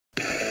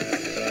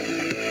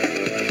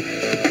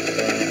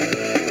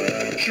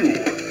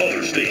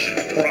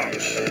stations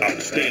promise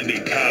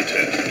outstanding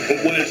content, but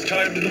when it's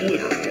time to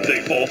deliver,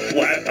 they fall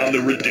flat on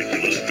their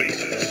ridiculous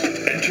faces.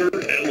 Enter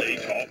LA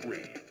Talk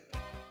Radio.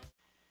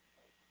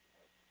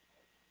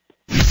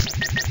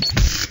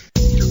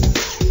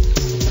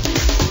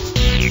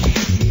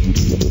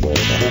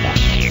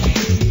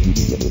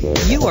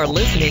 You are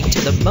listening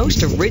to the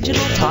most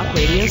original talk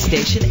radio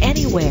station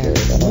anywhere.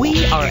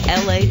 We are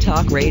LA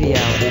Talk Radio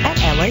at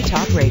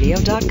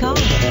latalkradio.com.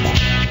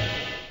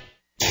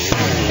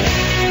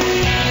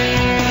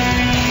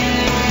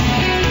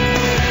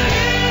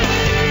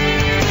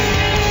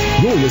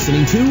 You're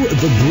listening to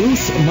The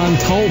Bruce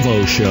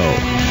Montalvo Show,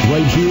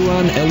 right here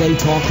on LA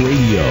Talk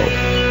Radio.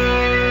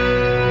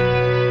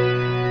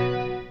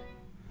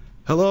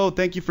 Hello,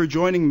 thank you for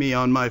joining me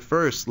on my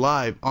first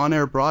live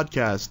on-air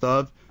broadcast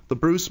of The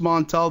Bruce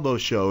Montalvo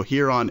Show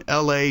here on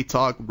LA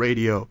Talk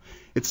Radio.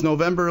 It's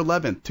November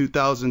 11th,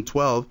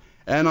 2012,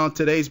 and on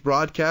today's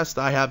broadcast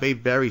I have a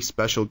very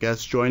special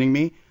guest joining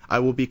me. I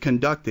will be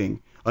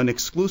conducting an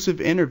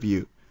exclusive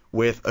interview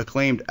with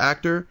acclaimed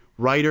actor,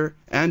 writer,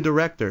 and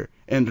director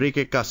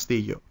Enrique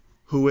Castillo,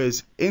 who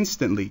is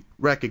instantly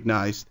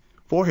recognized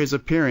for his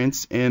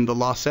appearance in the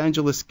Los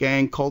Angeles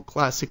gang cult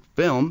classic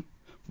film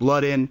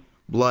Blood In,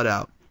 Blood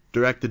Out,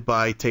 directed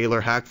by Taylor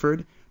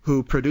Hackford,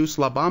 who produced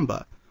La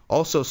Bamba,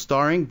 also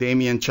starring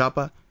Damian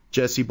Chapa,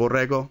 Jesse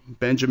Borrego,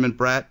 Benjamin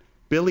Bratt,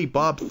 Billy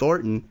Bob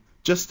Thornton,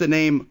 just to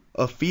name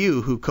a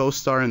few who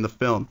co-star in the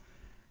film.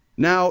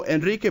 Now,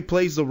 Enrique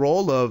plays the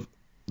role of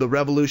the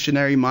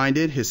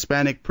revolutionary-minded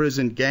Hispanic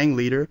prison gang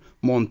leader,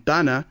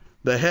 Montana,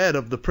 the head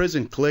of the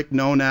prison clique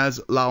known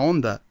as La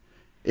Onda,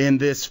 in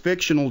this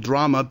fictional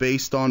drama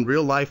based on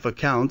real-life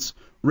accounts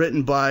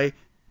written by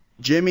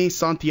Jimmy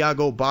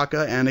Santiago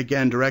Baca and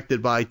again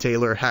directed by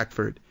Taylor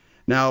Hackford.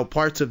 Now,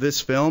 parts of this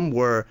film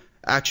were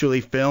actually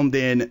filmed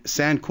in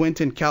San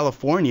Quentin,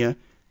 California,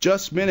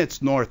 just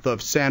minutes north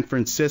of San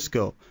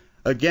Francisco.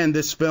 Again,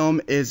 this film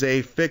is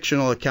a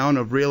fictional account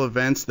of real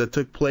events that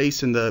took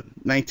place in the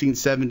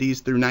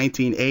 1970s through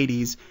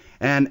 1980s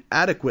and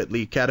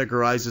adequately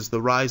categorizes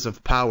the rise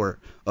of power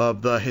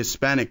of the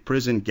Hispanic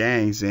prison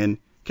gangs in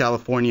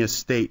California's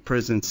state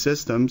prison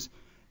systems.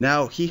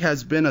 Now, he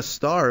has been a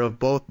star of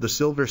both the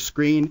silver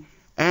screen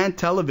and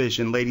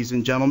television, ladies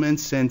and gentlemen,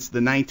 since the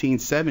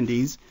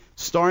 1970s,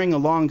 starring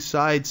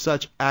alongside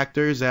such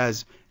actors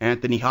as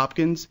Anthony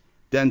Hopkins,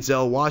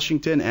 Denzel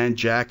Washington, and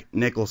Jack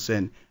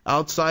Nicholson.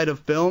 Outside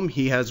of film,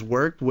 he has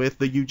worked with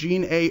the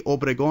Eugene A.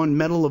 Obregón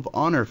Medal of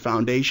Honor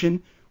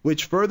Foundation,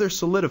 which further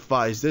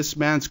solidifies this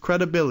man's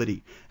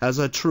credibility as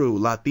a true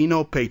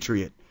Latino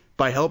patriot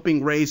by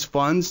helping raise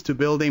funds to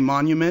build a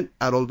monument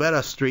at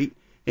Olvera Street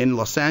in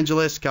Los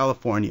Angeles,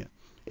 California,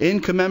 in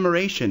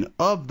commemoration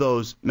of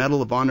those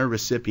Medal of Honor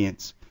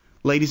recipients.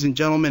 Ladies and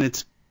gentlemen,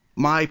 it's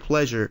my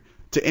pleasure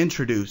to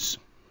introduce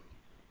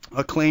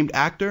acclaimed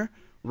actor,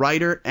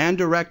 writer, and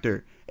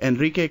director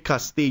Enrique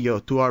Castillo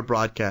to our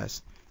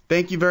broadcast.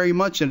 Thank you very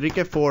much,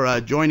 Enrique, for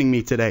joining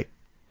me today.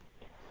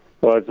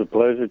 Well, it's a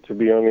pleasure to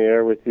be on the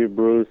air with you,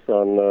 Bruce,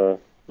 on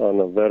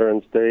a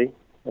Veterans Day,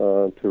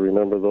 to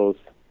remember those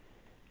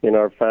in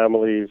our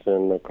families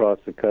and across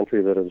the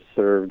country that have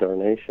served our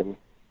nation.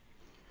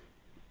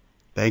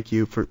 Thank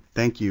you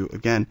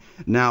again.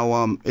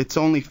 Now, it's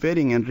only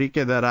fitting,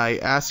 Enrique, that I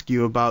ask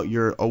you about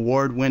your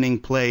award-winning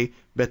play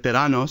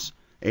Veteranos,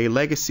 A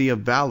Legacy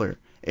of Valor,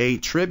 a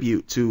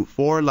tribute to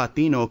 4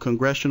 Latino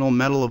Congressional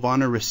Medal of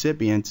Honor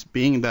recipients,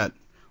 being that,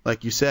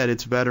 like you said,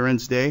 it's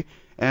Veterans Day,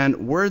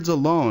 and words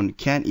alone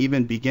can't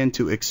even begin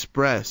to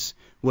express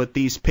what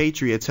these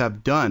patriots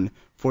have done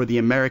for the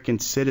American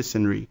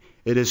citizenry.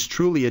 It is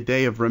truly a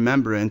day of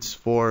remembrance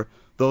for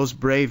those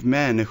brave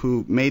men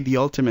who made the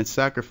ultimate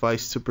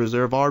sacrifice to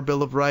preserve our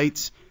Bill of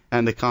Rights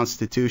and the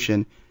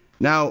Constitution.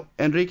 Now,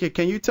 Enrique,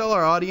 can you tell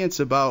our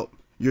audience about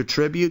your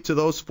tribute to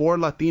those 4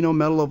 Latino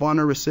Medal of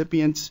Honor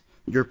recipients,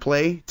 your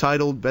play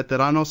titled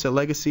Veteranos, A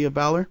Legacy of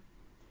Valor?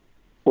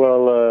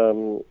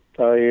 Well,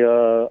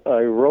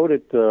 I wrote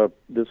it,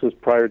 this was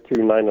prior to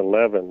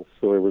 9/11,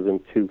 so it was in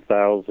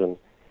 2000,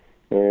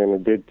 and I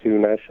did 2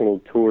 national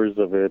tours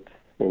of it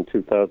in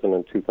 2000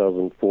 and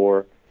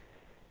 2004.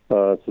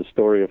 It's a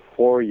story of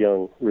 4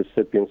 young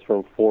recipients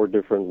from 4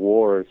 different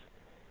wars,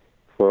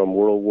 from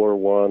World War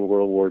I,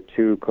 World War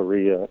II,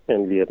 Korea,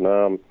 and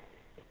Vietnam.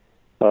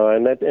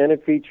 And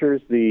it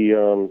features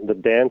the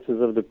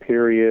dances of the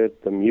period,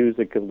 the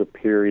music of the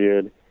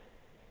period,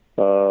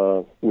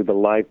 with a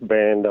live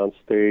band on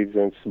stage,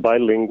 and it's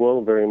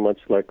bilingual, very much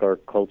like our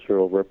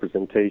cultural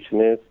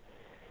representation is.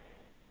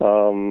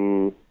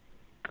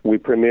 We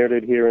premiered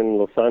it here in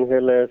Los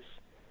Angeles,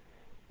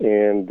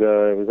 and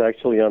it was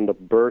actually on the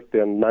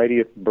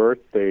 90th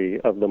birthday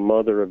of the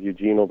mother of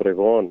Eugene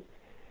Obregón.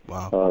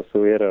 Wow.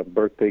 So we had a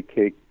birthday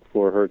cake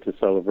for her to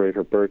celebrate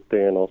her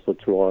birthday and also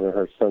to honor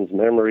her son's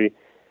memory.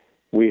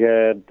 We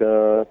had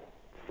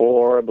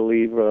 4, I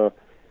believe,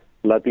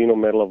 Latino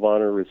Medal of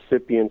Honor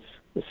recipients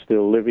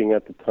still living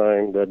at the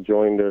time that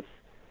joined us.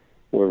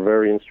 Were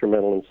very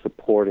instrumental in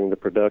supporting the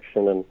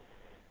production, and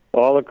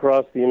all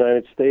across the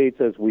United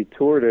States as we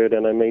toured it,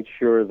 and I made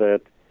sure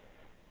that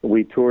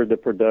we toured the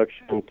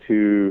production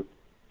to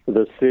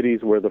the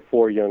cities where the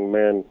four young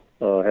men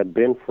had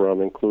been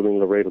from, including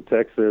Laredo,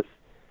 Texas,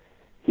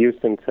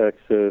 Houston,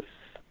 Texas,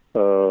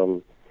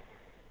 and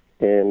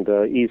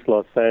East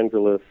Los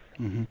Angeles.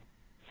 Mm-hmm.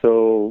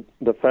 So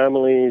the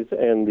families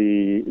and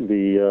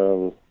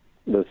the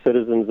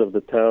citizens of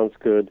the towns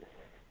could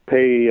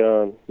pay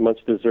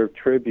much-deserved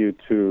tribute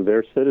to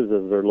their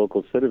citizens, their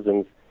local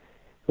citizens,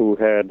 who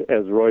had,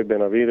 as Roy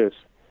Benavides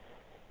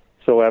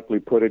so aptly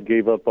put it,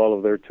 gave up all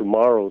of their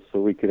tomorrows so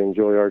we could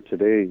enjoy our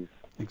todays.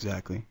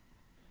 Exactly.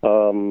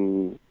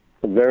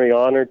 Very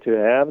honored to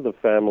have the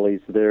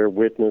families there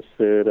witness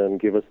it and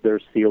give us their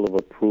seal of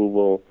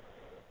approval.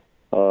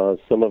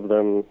 Some of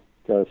them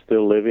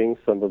still living,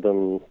 some of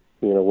them,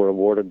 were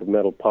awarded the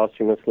medal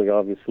posthumously.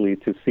 Obviously,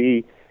 to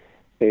see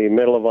a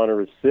Medal of Honor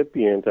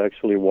recipient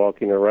actually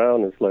walking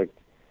around is like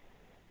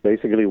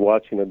basically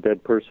watching a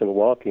dead person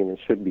walking and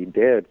should be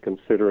dead,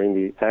 considering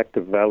the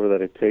active valor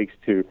that it takes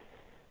to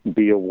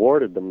be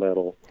awarded the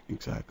medal.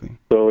 Exactly.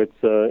 So it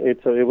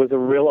was a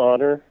real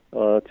honor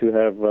to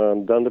have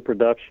done the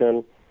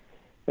production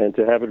and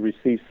to have it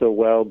received so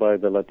well by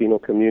the Latino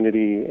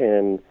community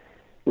and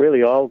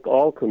really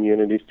all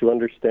communities, to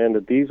understand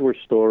that these were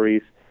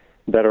stories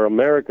that are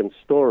American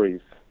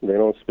stories. They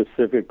don't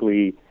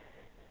specifically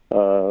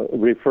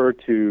refer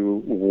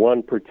to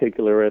one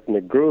particular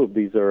ethnic group.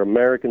 These are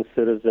American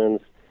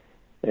citizens,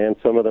 and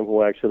some of them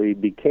who actually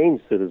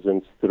became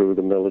citizens through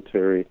the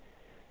military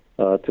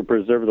to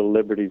preserve the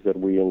liberties that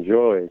we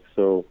enjoy.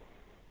 So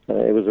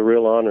it was a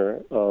real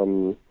honor.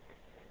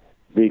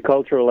 The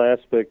cultural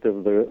aspect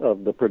of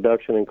the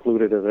production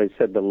included, as I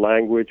said, the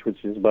language,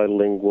 which is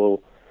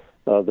bilingual,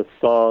 the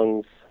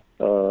songs,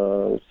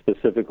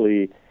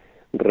 specifically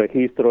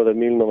Registro de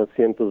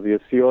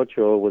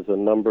 1918 was a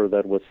number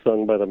that was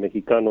sung by the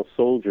Mexicano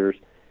soldiers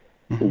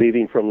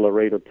leaving from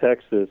Laredo,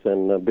 Texas,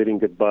 and bidding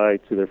goodbye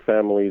to their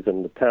families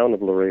in the town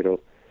of Laredo.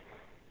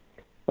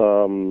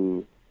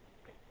 And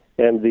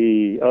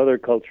the other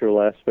cultural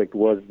aspect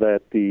was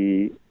that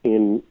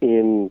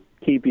in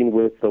keeping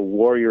with the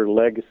warrior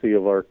legacy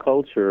of our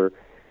culture,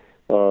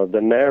 the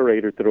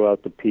narrator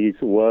throughout the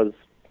piece was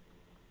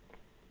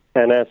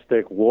an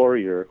Aztec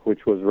warrior,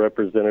 which was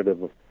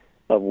representative of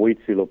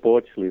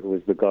Huitzilopochtli, who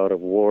is the god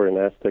of war in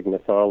Aztec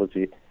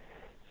mythology.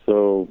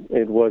 So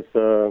it was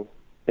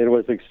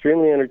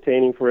extremely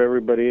entertaining for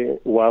everybody,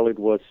 while it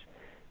was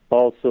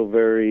also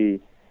very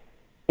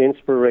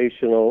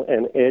inspirational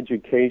and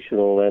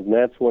educational. And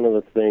that's one of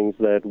the things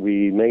that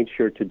we made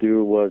sure to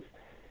do, was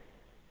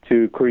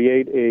to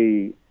create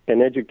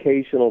an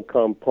educational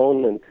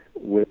component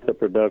with the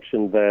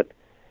production that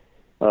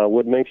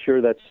would make sure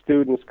that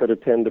students could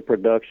attend the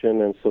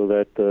production, and so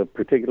that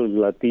particularly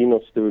Latino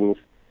students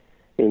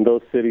in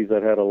those cities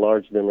that had a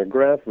large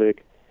demographic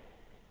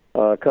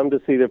come to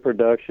see the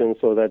production,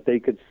 so that they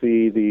could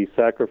see the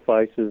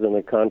sacrifices and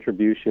the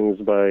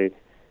contributions by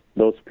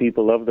those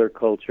people of their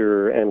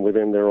culture and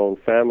within their own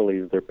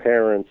families, their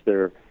parents,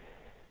 their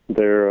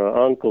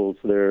uncles,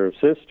 their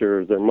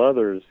sisters, their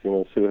mothers,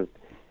 who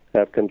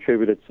have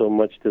contributed so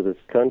much to this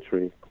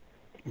country.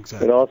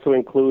 Exactly. It also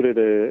included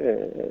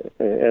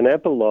an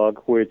epilogue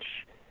which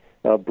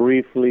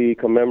briefly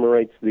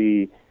commemorates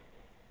the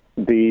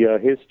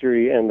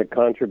history and the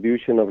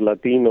contribution of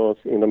Latinos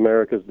in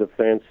America's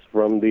defense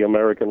from the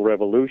American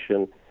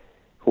Revolution,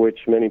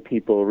 which many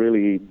people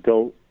really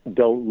don't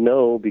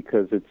know,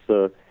 because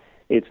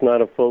it's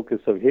not a focus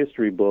of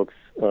history books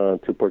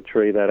to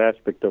portray that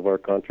aspect of our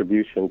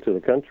contribution to the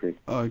country.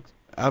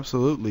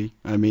 Absolutely.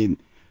 I mean,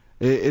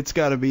 it's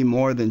got to be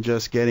more than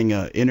just getting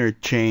an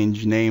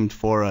interchange named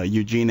for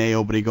Eugene A.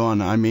 Obregón.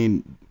 I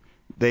mean,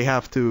 they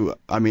have to.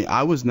 I mean,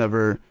 I was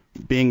never,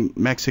 being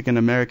Mexican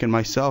American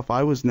myself,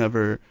 I was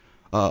never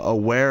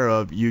aware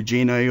of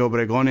Eugene A.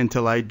 Obregón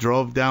until I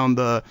drove down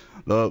the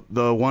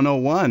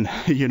 101.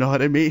 You know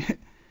what I mean?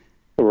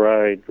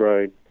 Right.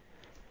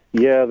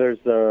 Yeah, there's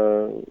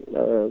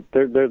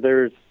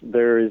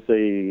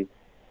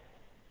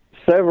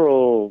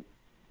several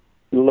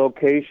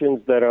locations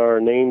that are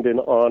named in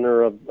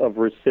honor of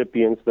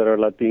recipients that are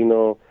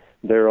Latino.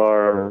 There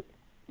are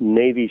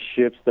Navy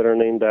ships that are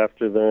named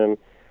after them.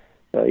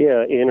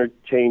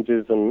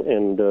 Interchanges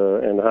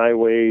and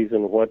highways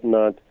and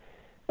whatnot.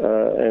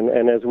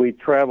 And as we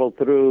travel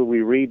through,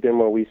 we read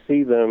them or we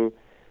see them,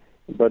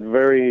 but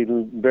very,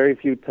 very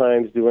few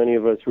times do any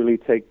of us really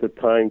take the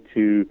time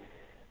to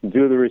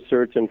do the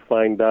research and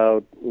find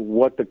out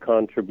what the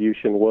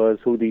contribution was,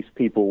 who these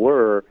people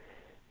were.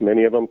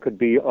 Many of them could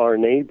be our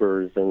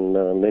neighbors, and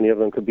many of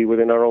them could be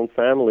within our own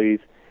families,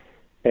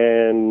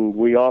 and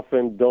we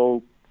often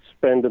don't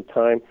spend the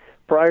time.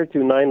 Prior to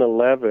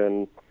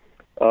 9/11,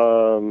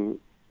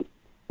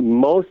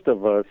 most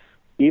of us,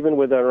 even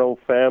with our own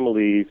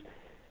families,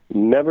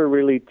 never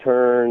really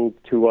turned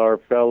to our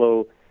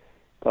fellow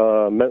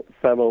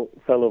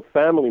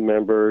family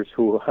members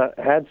who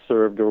had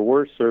served or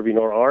were serving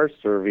or are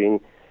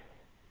serving,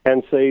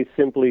 and say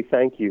simply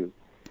thank you.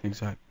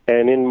 Exactly.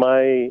 And in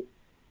my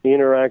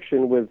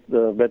interaction with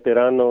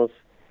veteranos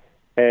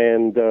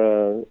and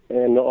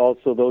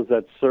also those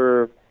that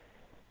serve,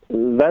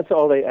 that's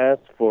all they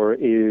ask for,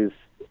 is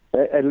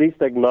at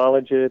least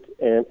acknowledge it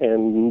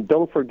and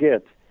don't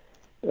forget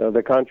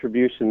the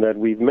contribution that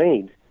we've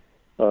made,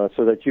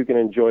 so that you can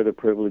enjoy the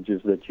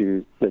privileges that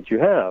you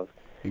have.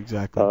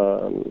 Exactly.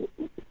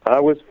 I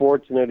was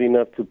fortunate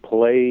enough to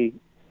play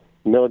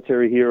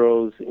military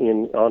heroes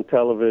on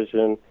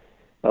television.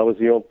 I was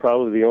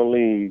probably the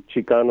only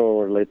Chicano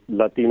or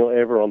Latino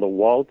ever on the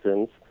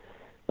Waltons,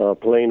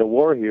 playing a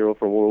war hero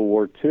from World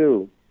War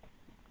II.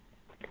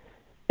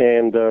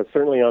 And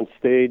certainly on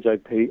stage,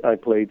 I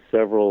played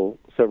several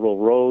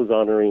roles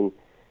honoring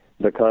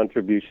the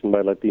contribution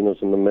by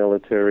Latinos in the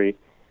military.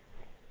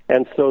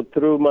 And so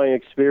through my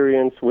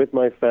experience with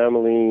my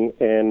family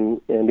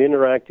and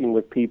interacting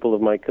with people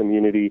of my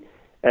community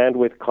and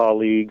with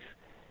colleagues,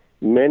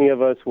 many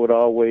of us would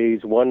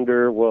always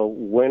wonder, well,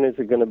 when is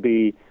it going to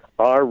be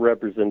our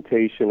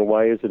representation?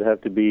 Why does it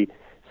have to be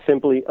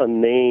simply a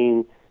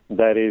name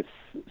that is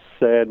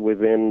said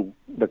within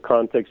the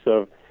context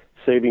of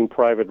Saving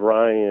Private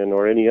Ryan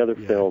or any other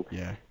film?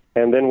 Yeah.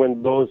 And then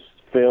when those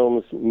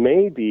films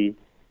may be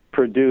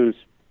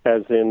produced,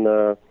 as in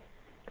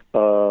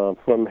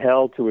From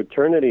Hell to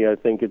Eternity, I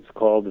think it's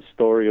called, the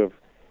story of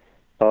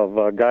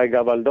Guy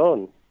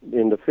Gabaldon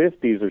in the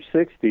 50s or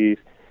 60s,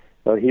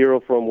 a hero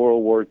from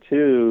World War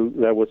II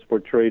that was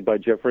portrayed by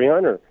Jeffrey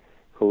Hunter,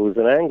 who was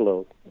an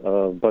Anglo,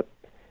 but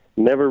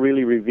never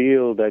really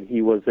revealed that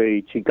he was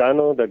a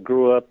Chicano that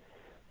grew up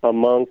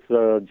amongst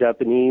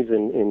Japanese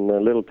in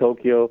Little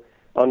Tokyo,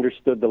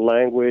 understood the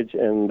language,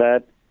 and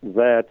that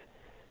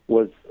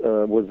was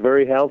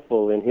very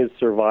helpful in his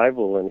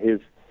survival and his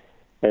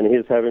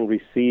having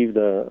received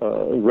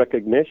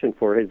recognition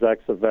for his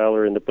acts of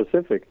valor in the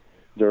Pacific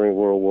during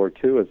World War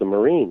II as a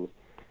Marine.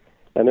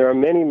 And there are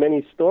many,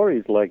 many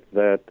stories like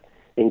that,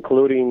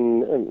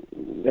 including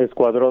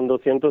Escuadrón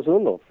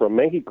 201 from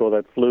Mexico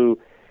that flew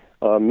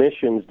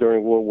missions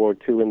during World War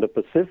II in the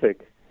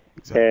Pacific.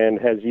 Exactly. And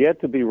has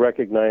yet to be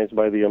recognized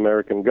by the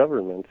American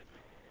government.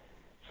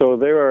 So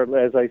there are,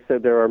 as I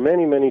said, there are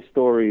many, many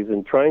stories,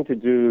 and trying to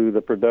do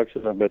the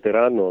production of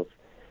Veteranos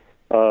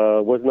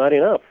was not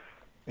enough.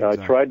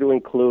 Exactly. I tried to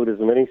include as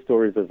many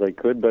stories as I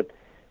could, but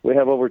we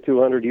have over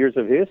 200 years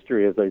of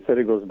history. As I said,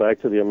 it goes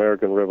back to the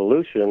American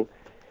Revolution,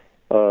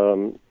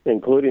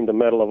 including the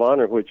Medal of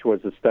Honor, which was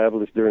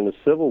established during the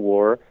Civil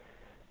War.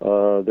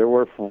 There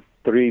were 4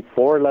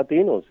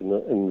 Latinos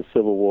in the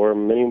Civil War.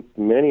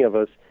 Many of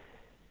us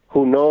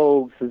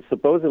who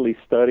supposedly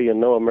study and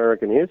know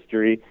American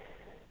history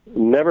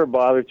never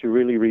bother to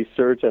really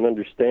research and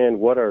understand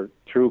what our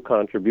true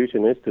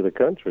contribution is to the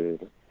country.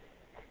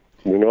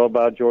 We know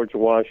about George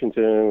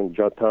Washington,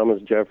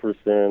 Thomas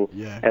Jefferson,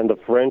 and the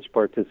French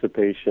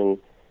participation,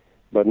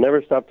 but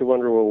never stop to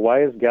wonder, well,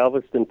 why is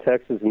Galveston,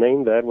 Texas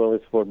named that? Well,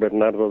 it's for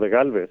Bernardo de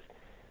Galvez,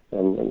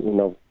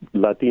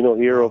 Latino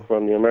hero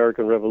from the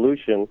American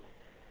Revolution,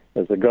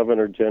 as the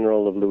Governor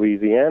General of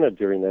Louisiana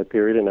during that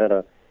period, and had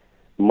a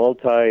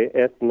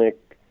multi-ethnic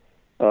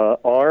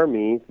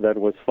army that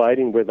was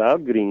fighting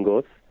without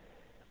gringos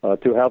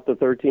to help the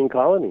 13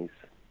 colonies.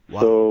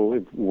 Wow.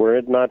 So were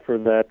it not for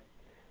that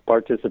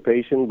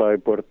participation by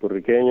Puerto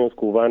Ricanos,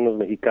 Cubanos,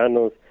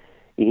 Mexicanos,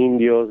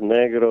 Indios,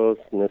 Negros,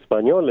 and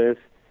Españoles,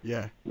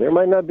 there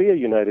might not be a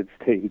United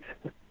States.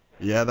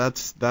 Yeah,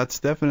 that's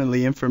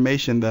definitely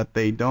information that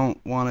they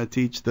don't want to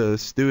teach the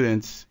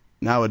students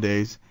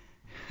nowadays.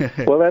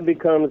 Well, that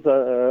becomes,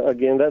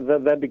 again,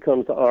 that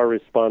becomes our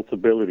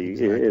responsibility.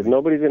 Exactly. If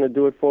nobody's going to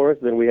do it for us,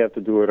 then we have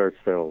to do it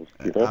ourselves.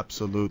 You know?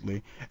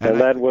 Absolutely.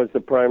 And that was the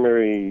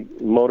primary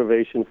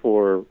motivation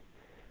for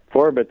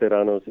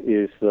Veteranos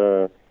is,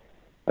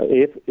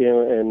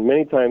 and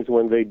many times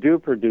when they do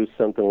produce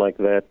something like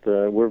that,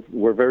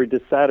 we're very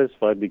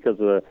dissatisfied because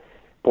of the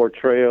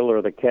portrayal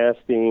or the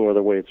casting or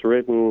the way it's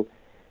written.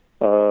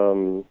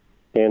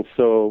 And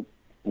so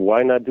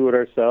why not do it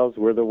ourselves?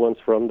 We're the ones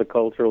from the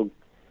cultural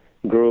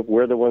group.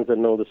 We're the ones that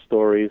know the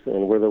stories,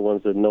 and we're the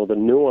ones that know the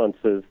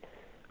nuances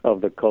of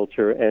the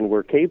culture, and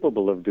we're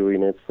capable of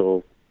doing it,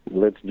 so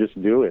let's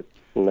just do it.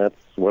 And that's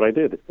what I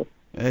did.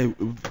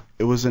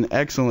 It was an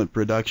excellent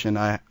production,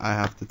 I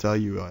have to tell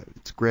you.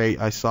 It's great.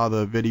 I saw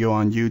the video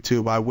on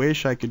YouTube. I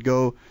wish I could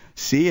go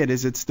see it.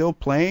 Is it still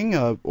playing?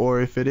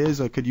 Or if it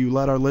is, could you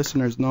let our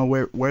listeners know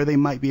where they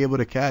might be able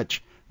to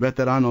catch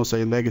Veteranos,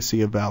 A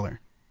Legacy of Valor?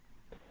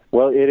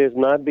 Well, it is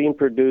not being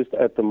produced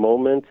at the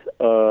moment.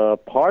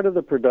 Part of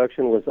the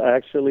production was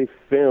actually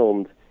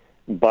filmed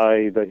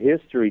by the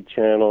History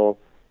Channel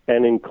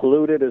and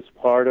included as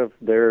part of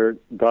their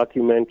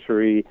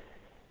documentary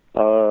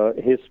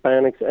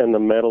Hispanics and the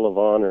Medal of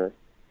Honor.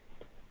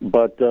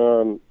 But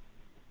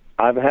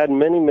I've had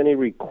many, many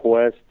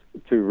requests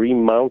to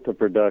remount the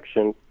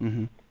production.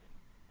 Mm-hmm.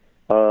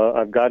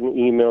 I've gotten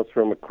emails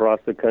from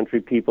across the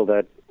country, people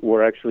that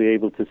were actually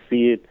able to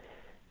see it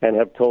and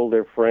have told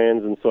their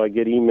friends, and so I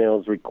get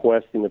emails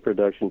requesting the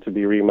production to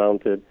be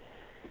remounted.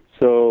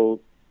 So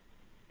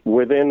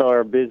within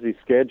our busy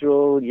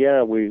schedule,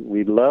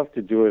 we'd love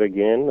to do it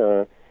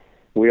again.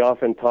 We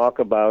often talk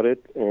about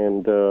it,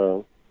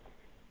 and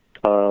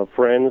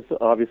friends,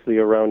 obviously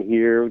around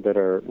here that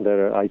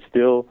are I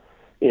still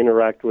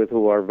interact with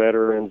who are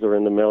veterans or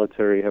in the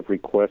military have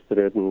requested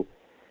it, and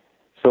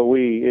so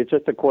it's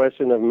just a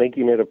question of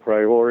making it a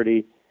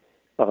priority,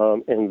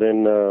 and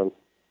then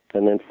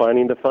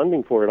finding the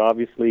funding for it.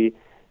 Obviously,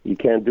 you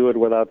can't do it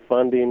without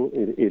funding.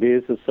 It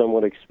is a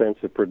somewhat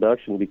expensive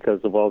production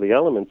because of all the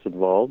elements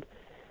involved.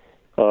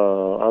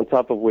 On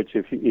top of which,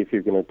 if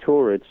you're going to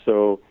tour it,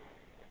 so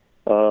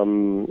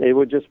it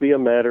would just be a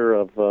matter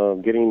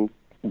of getting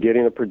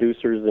the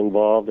producers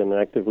involved and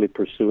actively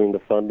pursuing the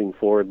funding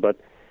for it. But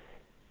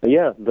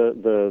yeah,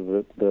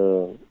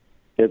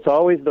 it's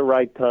always the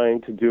right time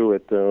to do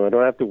it. I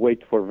don't have to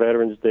wait for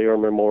Veterans Day or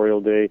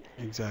Memorial Day.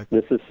 Exactly.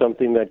 This is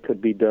something that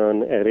could be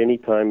done at any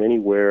time,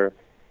 anywhere,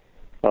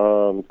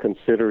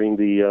 considering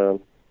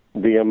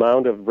the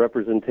amount of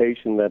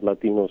representation that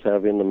Latinos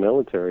have in the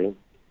military.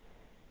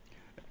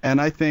 And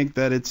I think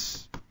that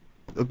it's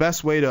the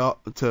best way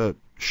to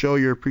show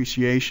your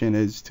appreciation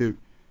is to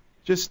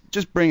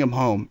just bring them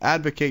home.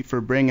 Advocate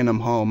for bringing them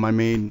home. I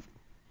mean,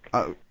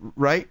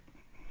 right?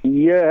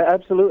 Yeah,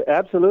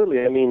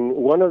 absolutely. I mean,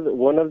 one of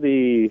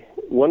the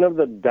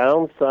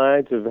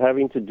downsides of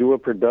having to do a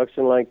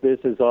production like this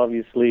is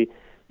obviously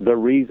the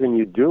reason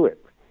you do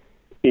it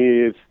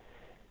is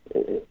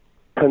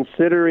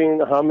considering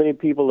how many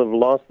people have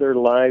lost their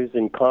lives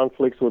in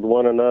conflicts with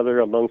one another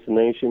amongst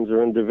nations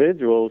or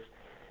individuals.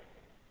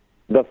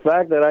 The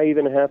fact that I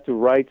even have to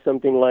write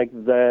something like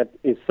that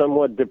is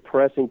somewhat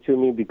depressing to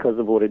me because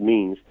of what it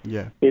means.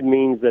 Yeah. It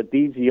means that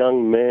these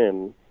young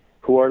men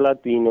who are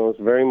Latinos,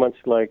 very much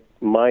like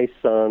my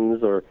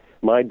sons or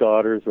my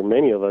daughters or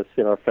many of us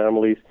in our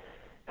families,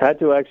 had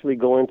to actually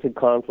go into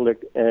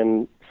conflict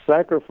and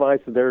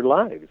sacrifice their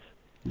lives.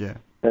 Yeah.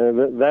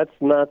 And that's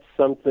not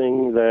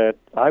something that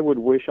I would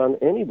wish on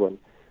anyone.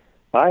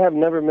 I have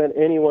never met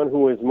anyone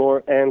who is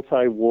more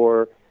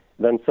anti-war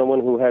than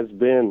someone who has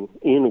been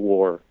in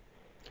war.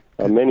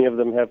 Many of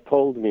them have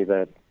told me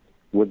that.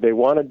 Would they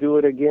want to do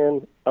it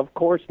again? Of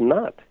course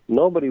not.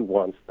 Nobody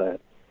wants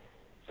that.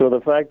 So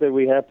the fact that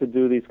we have to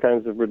do these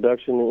kinds of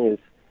production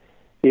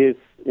is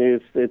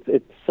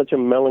it's such a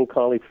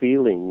melancholy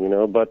feeling, you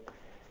know. But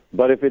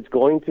if it's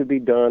going to be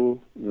done,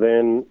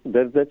 then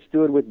let's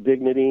do it with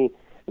dignity,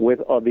 with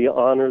the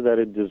honor that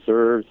it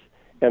deserves,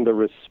 and the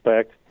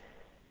respect,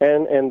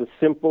 and the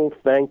simple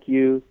thank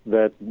you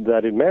that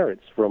it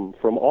merits from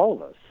all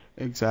of us.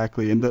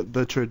 Exactly, and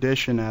the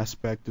tradition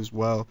aspect as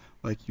well,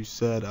 like you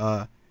said.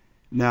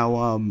 Now,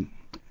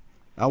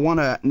 I want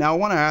to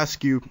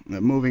ask you.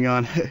 Moving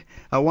on,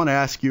 I want to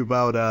ask you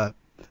about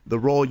the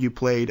role you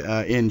played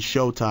in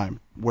Showtime,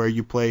 where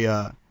you play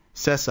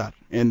Cesar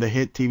in the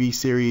hit TV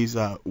series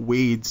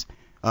Weeds,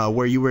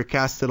 where you were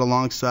casted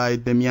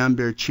alongside Demian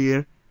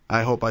Berchir.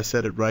 I hope I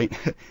said it right.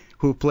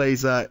 Who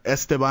plays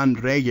Esteban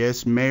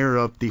Reyes, mayor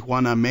of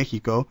Tijuana,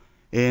 Mexico,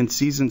 in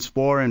seasons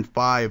 4 and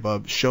 5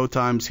 of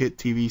Showtime's hit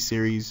TV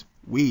series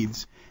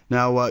Weeds.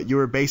 Now, you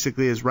were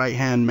basically his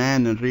right-hand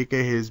man,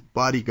 Enrique, his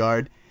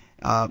bodyguard.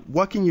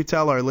 What can you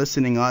tell our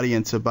listening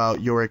audience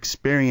about your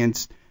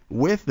experience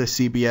with the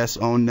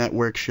CBS-owned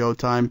network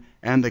Showtime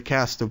and the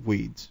cast of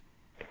Weeds?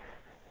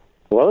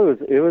 Well,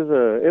 it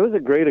was a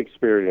great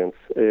experience.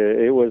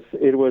 It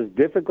was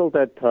difficult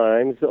at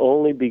times,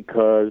 only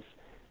because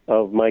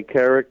of my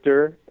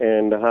character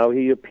and how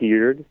he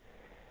appeared.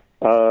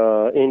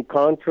 In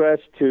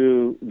contrast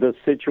to the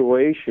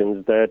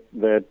situations that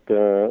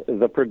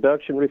the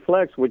production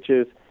reflects, which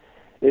is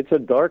it's a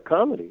dark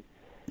comedy.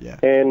 Yeah.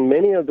 And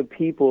many of the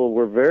people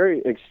were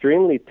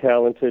extremely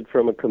talented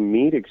from a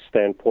comedic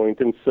standpoint,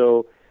 and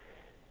so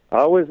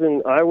I was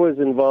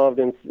involved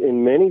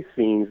in many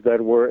scenes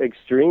that were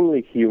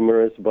extremely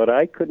humorous, but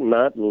I could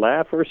not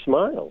laugh or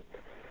smile.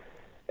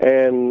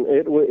 And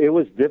it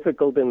was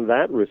difficult in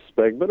that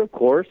respect, but of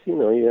course, you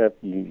know, as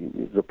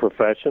a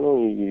professional,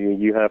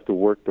 you have to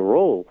work the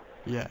role.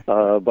 Yeah.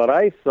 But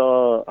it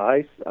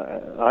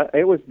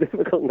was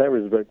difficult in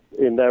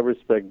that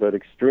respect, but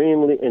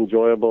extremely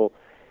enjoyable.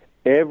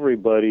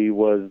 Everybody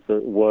was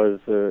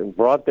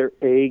brought their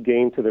A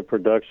game to the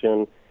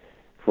production,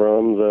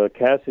 from the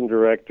casting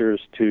directors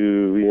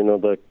to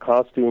the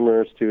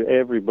costumers to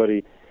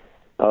everybody.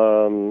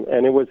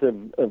 And it was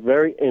a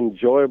very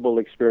enjoyable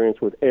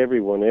experience with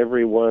everyone.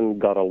 Everyone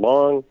got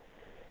along.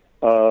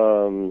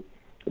 I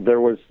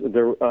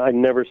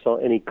never saw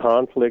any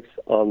conflicts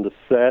on the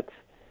set.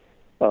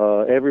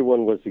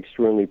 Everyone was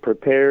extremely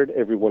prepared.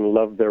 Everyone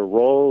loved their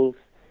roles.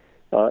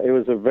 It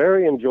was a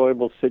very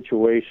enjoyable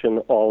situation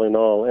all in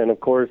all. And, of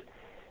course,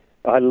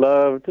 I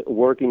loved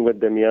working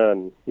with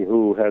Demian,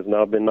 who has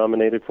now been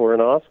nominated for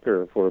an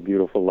Oscar for A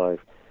Beautiful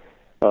Life.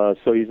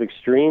 So he's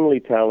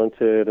extremely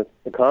talented,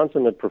 a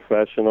consummate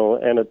professional,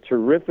 and a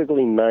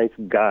terrifically nice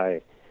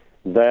guy.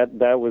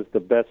 That was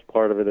the best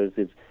part of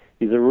it.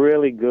 He's a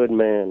really good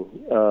man.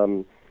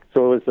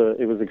 So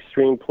it was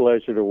extreme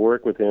pleasure to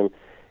work with him.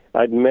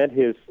 I'd met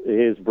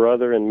his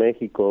brother in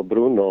Mexico,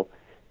 Bruno.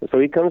 So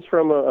he comes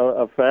from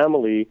a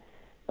family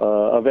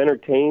of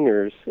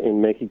entertainers in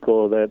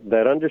Mexico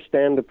that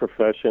understand the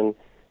profession,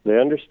 they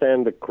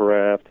understand the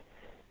craft,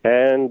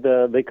 and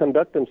they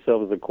conduct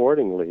themselves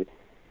accordingly.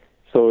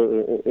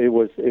 So it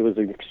was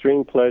an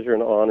extreme pleasure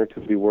and honor to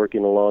be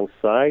working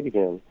alongside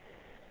him.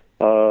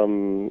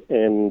 And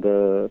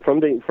from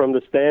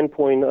the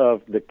standpoint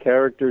of the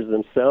characters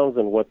themselves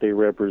and what they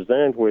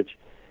represent, which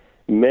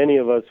many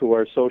of us who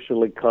are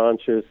socially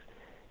conscious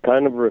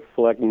kind of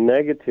reflect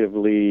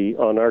negatively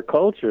on our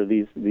culture.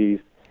 The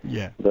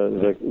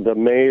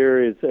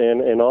mayor is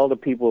and all the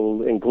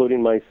people,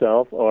 including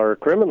myself, are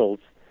criminals.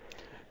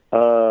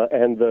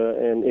 And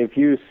if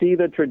you see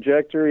the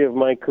trajectory of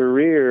my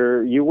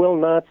career, you will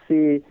not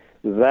see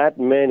that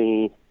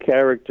many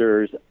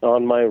characters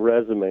on my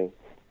resume.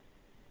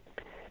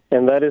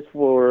 And that is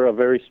for a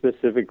very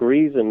specific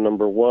reason.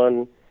 Number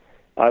one,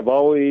 I've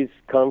always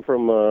come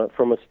from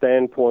a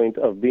standpoint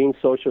of being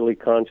socially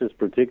conscious,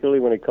 particularly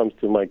when it comes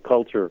to my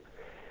culture.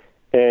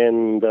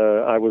 And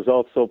I was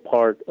also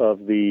part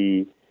of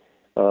the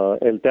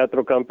El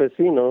Teatro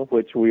Campesino,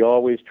 which we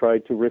always try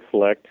to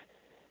reflect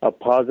a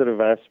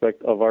positive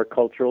aspect of our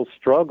cultural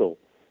struggle,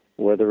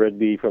 whether it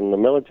be from the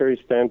military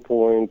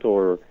standpoint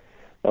or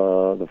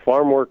the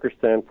farm worker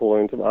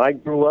standpoint. I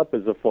grew up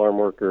as a farm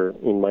worker.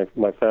 In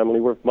my family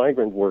were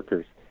migrant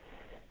workers.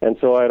 And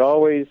so I'd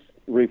always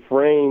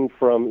refrained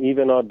from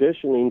even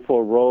auditioning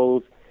for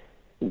roles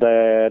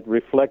that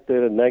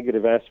reflected a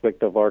negative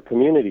aspect of our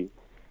community.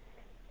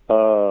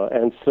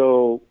 And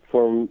so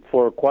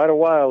for quite a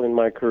while in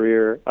my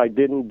career, I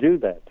didn't do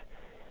that.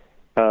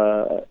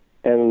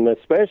 And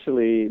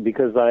especially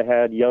because I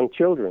had young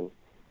children.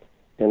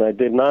 And I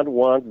did not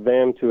want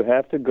them to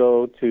have to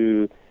go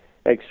to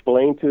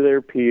explain to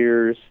their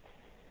peers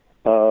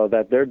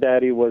that their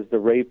daddy was the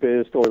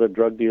rapist or the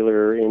drug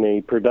dealer in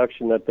a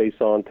production that they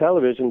saw on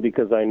television,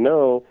 because I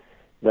know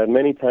that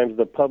many times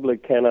the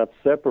public cannot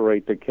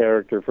separate the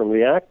character from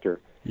the actor.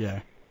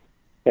 Yeah.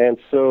 And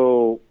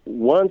so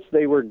once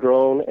they were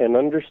grown and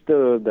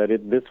understood that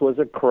this was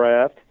a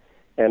craft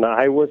and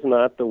I was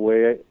not the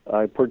way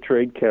I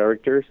portrayed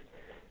characters,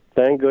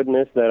 thank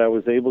goodness that I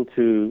was able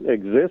to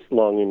exist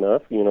long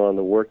enough, on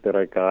the work that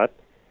I got.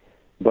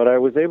 But I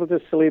was able to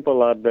sleep a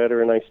lot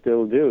better, and I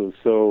still do.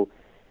 So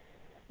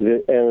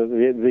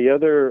the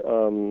other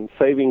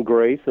saving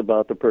grace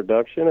about the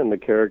production and the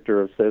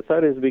character of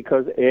Cesar is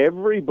because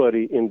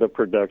everybody in the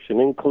production,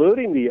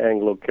 including the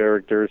Anglo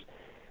characters,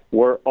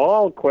 were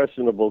all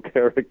questionable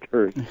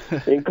characters,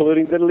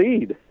 including the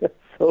lead.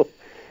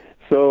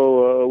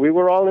 So we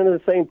were all in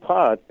the same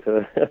pot.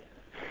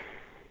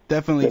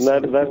 Definitely. And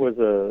that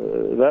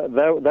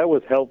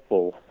was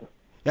helpful.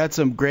 You had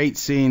some great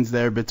scenes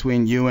there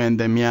between you and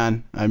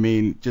Demian. I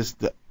mean, just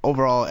the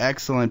overall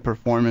excellent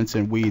performance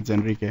in Weeds,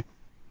 Enrique.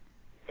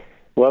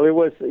 Well, it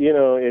was,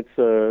 it's,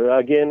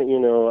 again,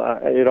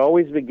 it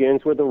always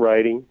begins with the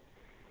writing.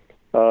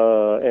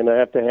 And I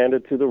have to hand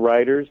it to the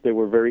writers. They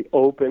were very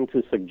open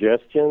to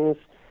suggestions.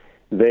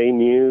 They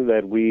knew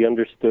that we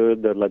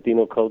understood the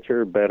Latino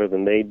culture better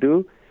than they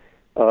do.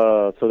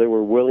 So they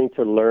were willing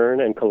to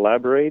learn and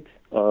collaborate.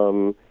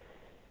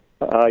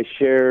 I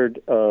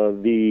shared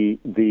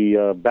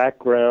the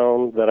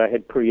background that I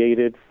had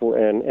created for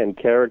and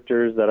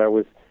characters that I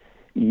was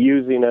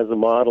using as a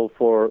model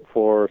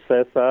for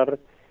Cesar,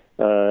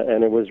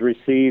 and it was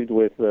received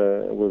with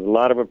a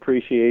lot of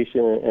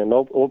appreciation and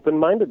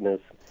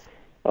open-mindedness.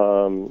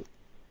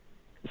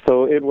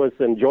 So it was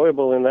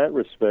enjoyable in that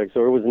respect.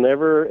 So it was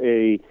never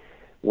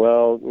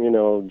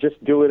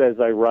just do it as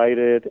I write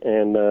it,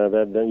 and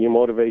that your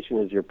motivation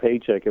is your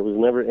paycheck. It was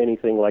never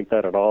anything like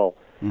that at all.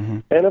 Mm-hmm.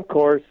 And of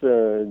course,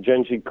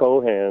 Genji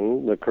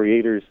Cohan, the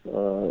creator's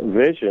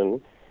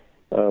vision,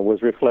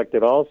 was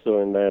reflected also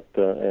in that,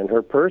 and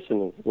her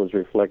person was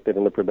reflected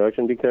in the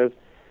production because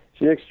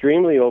she's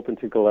extremely open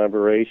to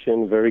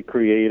collaboration, very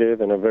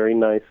creative, and a very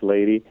nice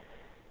lady.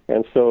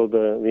 And so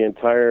the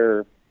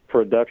entire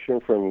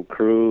production from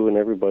crew and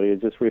everybody,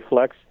 it just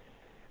reflects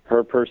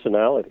her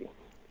personality.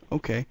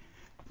 Okay.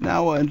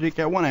 Now,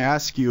 Enrique, I want to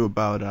ask you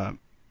about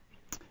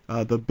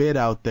the bid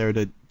out there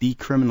to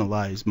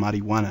decriminalize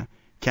marijuana,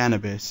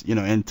 cannabis,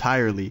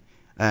 entirely,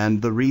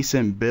 and the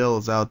recent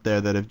bills out there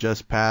that have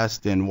just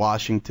passed in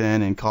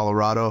Washington and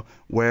Colorado,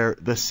 where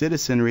the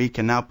citizenry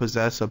can now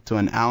possess up to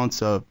an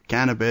ounce of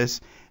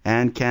cannabis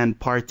and can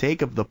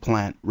partake of the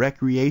plant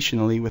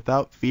recreationally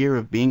without fear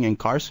of being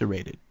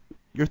incarcerated.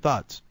 Your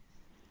thoughts?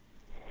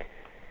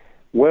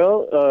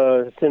 Well,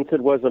 since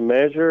it was a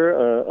measure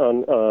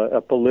on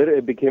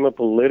it became a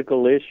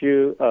political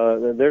issue.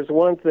 There's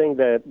one thing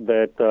that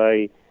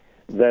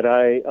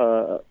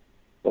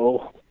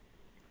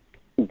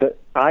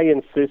I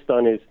insist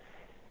on is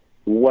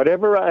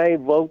whatever I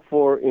vote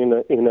for in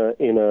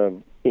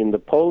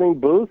the polling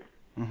booth,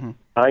 mm-hmm.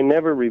 I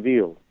never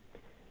reveal.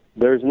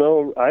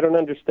 I don't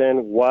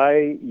understand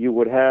why you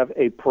would have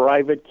a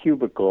private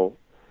cubicle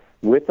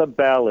with a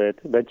ballot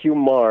that you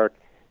mark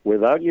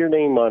without your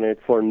name on it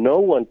for no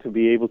one to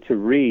be able to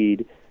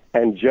read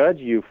and judge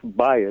you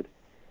by it.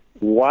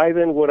 Why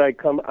then would I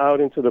come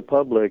out into the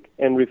public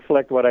and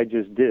reflect what I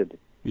just did?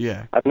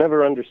 Yeah. I've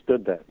never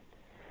understood that.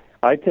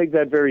 I take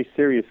that very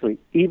seriously.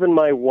 Even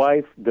my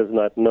wife does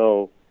not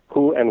know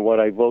who and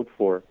what I vote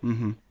for.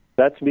 Mm-hmm.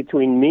 That's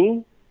between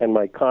me and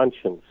my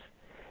conscience.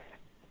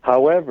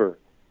 However,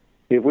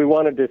 if we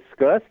want to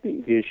discuss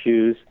the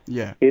issues,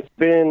 it's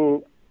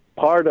been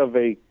part of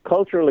a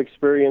cultural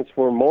experience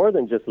for more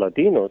than just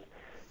Latinos,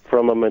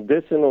 from a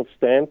medicinal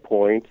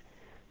standpoint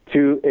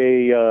to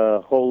a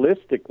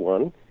holistic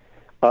one.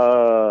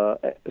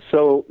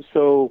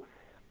 So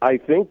I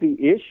think the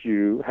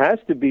issue has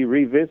to be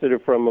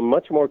revisited from a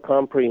much more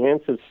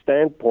comprehensive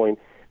standpoint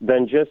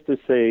than just to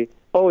say,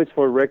 oh, it's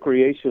for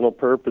recreational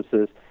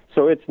purposes,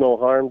 so it's no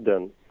harm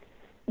done.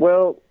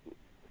 Well,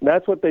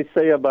 that's what they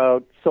say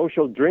about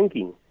social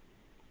drinking,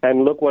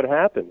 and look what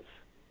happens.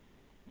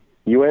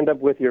 You end up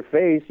with your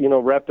face,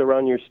 wrapped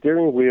around your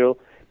steering wheel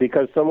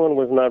because someone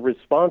was not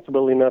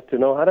responsible enough to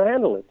know how to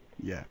handle it.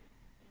 Yeah.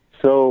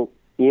 So,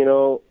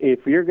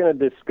 if you're going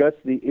to discuss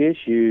the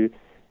issue,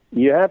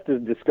 you have to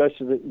discuss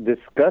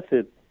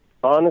it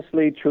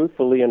honestly,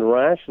 truthfully, and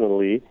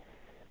rationally,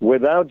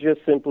 without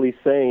just simply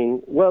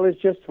saying, well, it's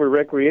just for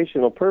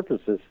recreational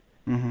purposes.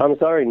 Mm-hmm. I'm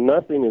sorry,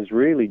 nothing is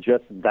really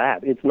just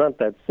that. It's not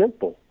that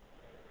simple,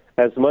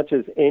 as much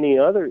as any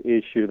other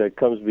issue that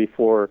comes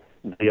before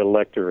the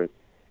electorate.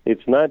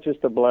 It's not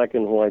just a black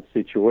and white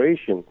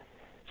situation.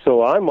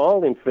 So I'm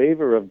all in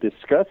favor of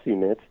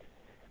discussing it.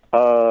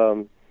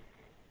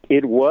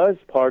 It was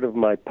part of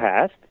my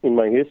past, in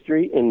my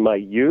history, in my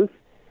youth.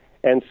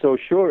 And so,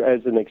 sure,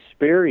 as an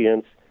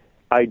experience,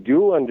 I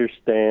do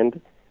understand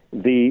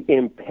the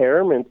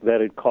impairment that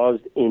it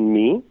caused in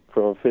me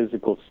from a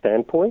physical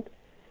standpoint.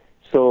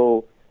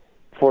 So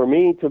for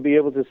me to be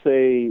able to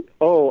say,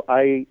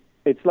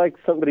 it's like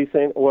somebody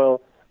saying,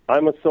 well,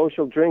 I'm a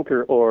social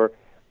drinker, or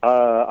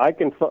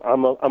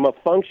I'm a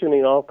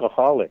functioning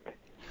alcoholic.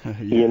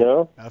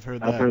 Yeah, I've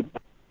heard that.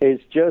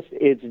 It's just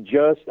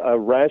a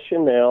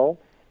rationale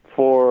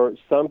for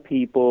some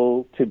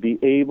people to be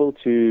able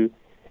to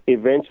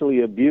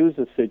eventually abuse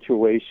a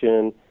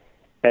situation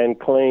and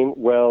claim,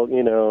 well,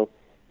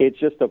 it's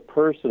just a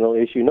personal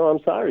issue. No,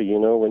 I'm sorry.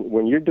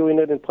 When you're doing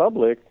it in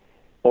public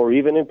or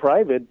even in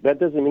private, that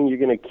doesn't mean you're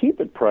going to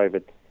keep it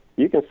private.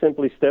 You can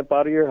simply step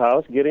out of your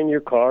house, get in your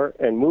car,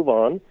 and move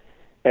on.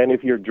 And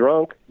if you're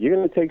drunk, you're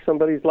going to take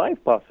somebody's life,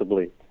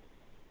 possibly.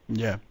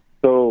 Yeah.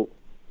 So,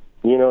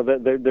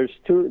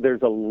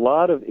 there's a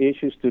lot of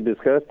issues to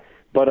discuss,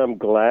 but I'm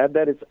glad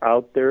that it's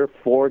out there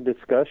for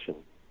discussion.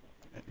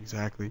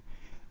 Exactly.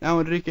 Now,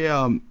 Enrique,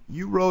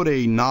 you wrote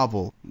a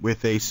novel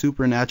with a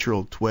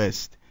supernatural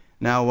twist.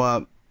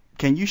 Now,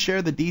 can you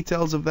share the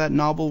details of that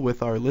novel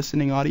with our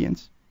listening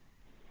audience?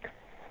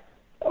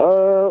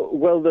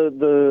 Well,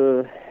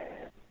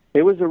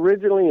 it was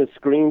originally a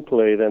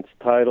screenplay that's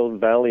titled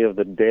Valley of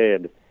the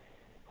Dead,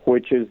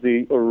 which is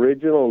the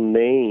original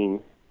name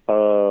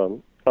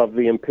of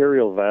the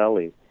Imperial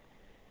Valley,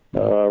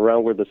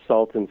 around where the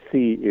Salton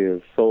Sea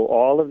is. So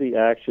all of the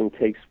action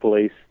takes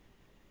place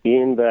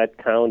in that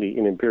county,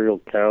 in Imperial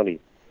County.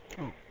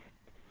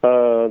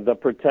 The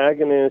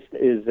protagonist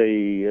is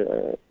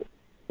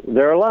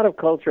there are a lot of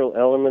cultural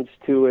elements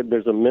to it.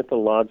 There's a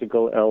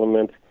mythological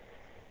element,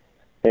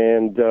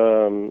 and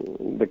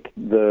the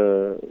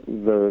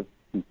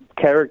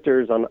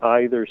characters on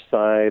either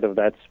side of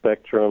that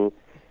spectrum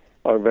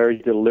are very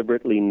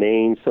deliberately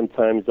named.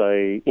 Sometimes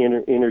I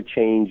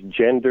interchange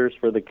genders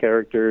for the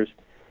characters.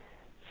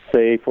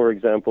 Say, for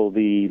example,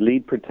 the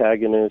lead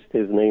protagonist,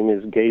 his name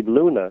is Gabe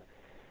Luna.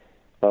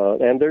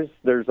 And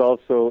there's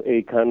also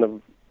a kind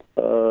of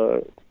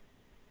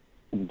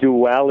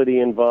duality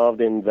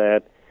involved in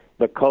that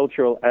the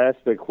cultural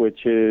aspect,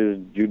 which is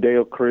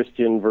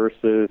Judeo-Christian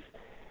versus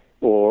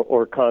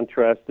or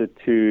contrasted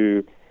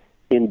to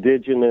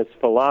indigenous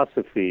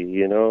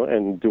philosophy,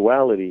 and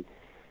duality.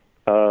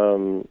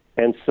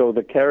 And so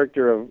the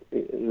character of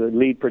the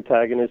lead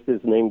protagonist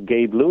is named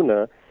Gabe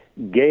Luna.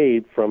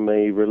 Gabe, from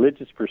a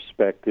religious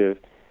perspective,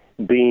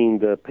 being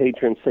the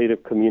patron saint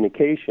of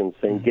communication,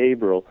 Saint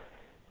Gabriel,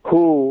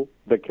 who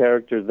the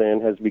character then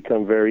has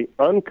become very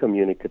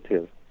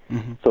uncommunicative.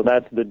 Mm-hmm. So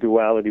that's the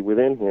duality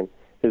within him.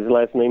 His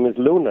last name is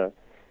Luna,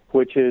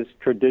 which is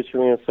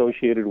traditionally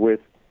associated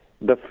with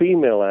the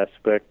female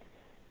aspect,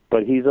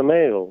 but he's a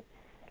male.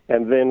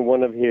 And then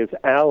one of his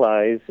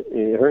allies,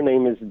 her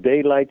name is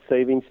Daylight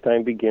Savings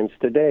Time Begins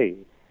Today.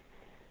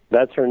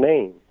 That's her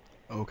name.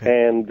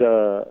 Okay. And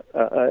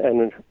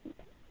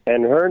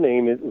her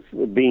name is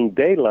being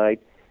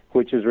Daylight,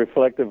 which is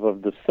reflective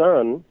of the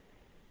sun,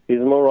 is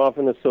more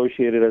often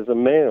associated as a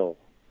male.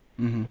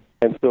 Mm-hmm.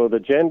 And so the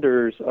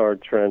genders are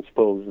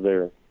transposed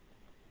there.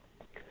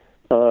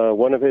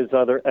 One of his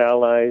other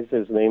allies,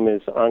 his name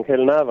is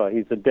Angel Nava.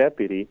 He's a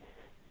deputy.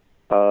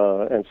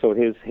 And so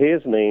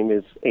his name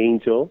is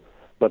Angel,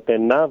 but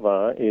then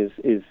Nava is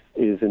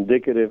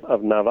indicative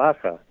of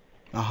Navaja,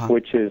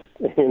 which is,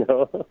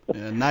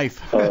 a knife,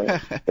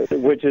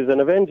 which is an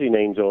avenging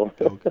angel.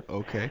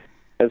 Okay.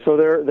 And so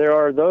there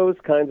are those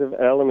kinds of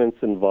elements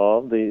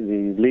involved.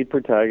 The lead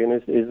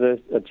protagonist is a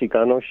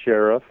Chicano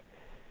sheriff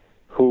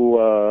who,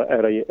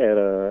 at an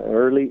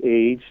early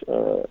age,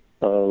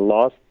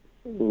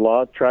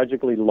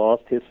 tragically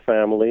lost his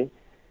family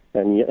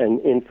and an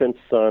infant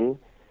son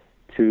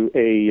to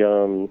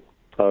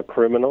a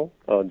criminal,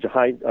 a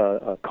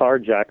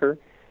carjacker,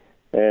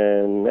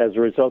 And as a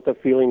result of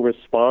feeling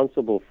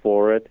responsible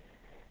for it,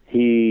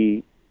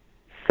 he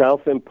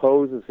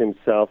self-imposes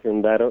himself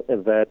in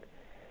that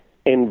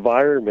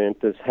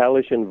environment, this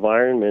hellish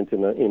environment,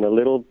 in a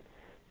little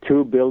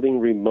two-building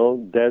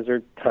remote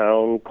desert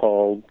town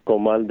called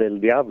Comal del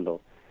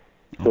Diablo.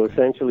 So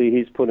essentially,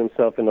 he's put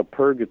himself in a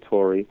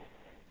purgatory,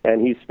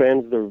 and he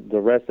spends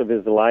the rest of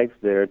his life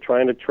there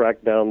trying to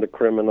track down the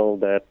criminal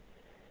that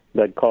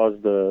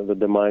caused the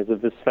demise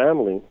of his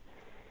family.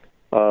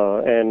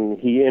 And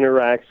he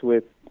interacts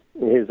with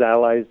his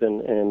allies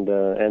and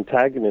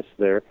antagonists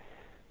there.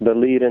 The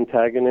lead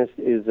antagonist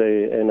is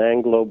an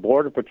Anglo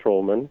border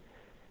patrolman,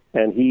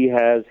 and he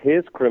has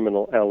his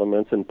criminal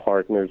elements and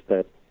partners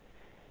that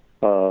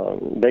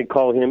they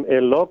call him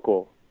El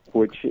Loco,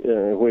 which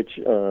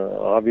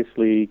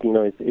obviously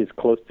is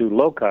close to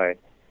Loci,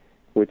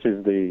 which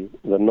is the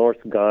Norse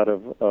god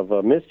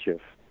of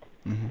mischief.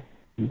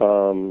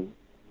 Mm-hmm.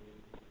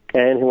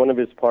 And one of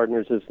his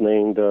partners is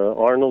named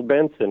Arnold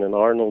Benson, and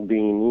Arnold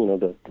being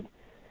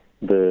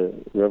the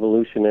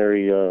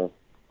revolutionary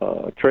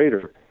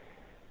traitor.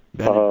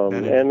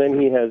 And then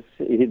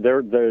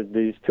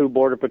these two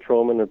border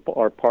patrolmen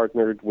are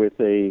partnered with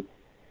a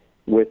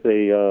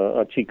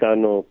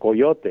Chicano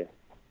coyote,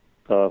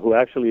 who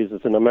actually is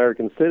an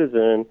American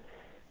citizen,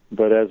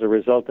 but as a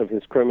result of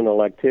his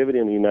criminal activity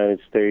in the United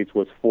States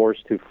was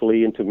forced to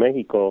flee into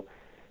Mexico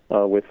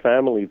with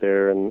family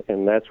there,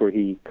 and that's where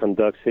he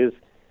conducts his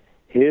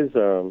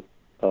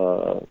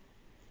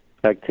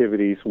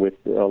activities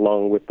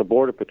along with the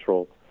border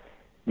patrol.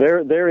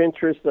 Their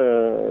interests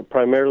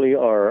primarily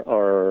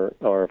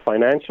are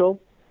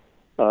financial,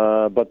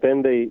 but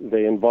then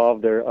they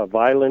involve a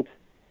violent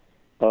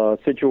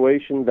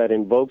situation that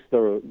invokes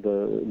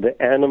the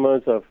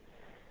animas of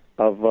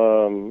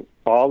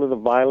all of the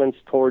violence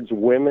towards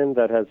women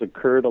that has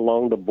occurred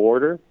along the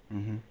border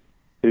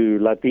to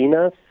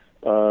Latinas.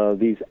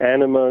 These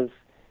animas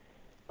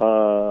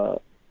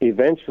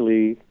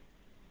eventually,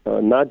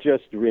 not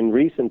just in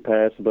recent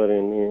past, but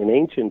in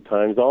ancient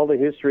times, all the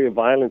history of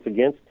violence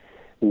against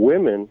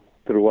women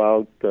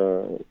throughout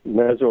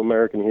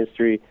Mesoamerican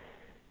history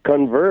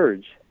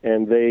converge,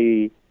 and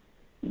they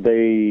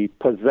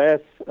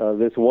possess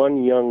this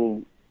one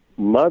young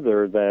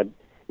mother that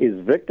is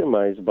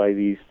victimized by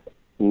these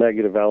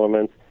negative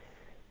elements,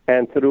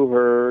 and through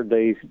her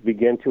they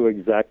begin to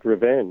exact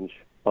revenge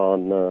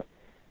on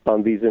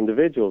these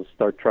individuals,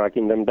 start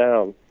tracking them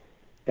down.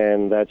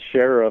 And that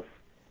sheriff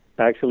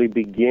actually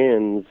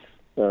begins,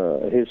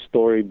 his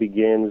story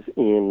begins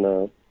in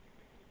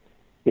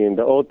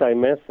the Otay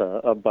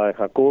Mesa up by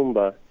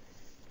Jacumba,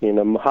 in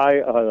a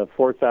high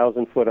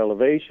 4,000-foot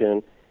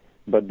elevation,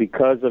 but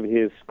because of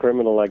his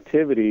criminal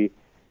activity,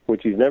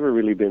 which he's never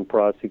really been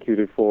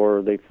prosecuted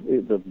for,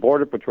 the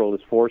Border Patrol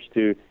is forced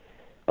to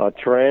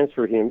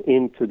transfer him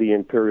into the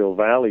Imperial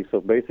Valley.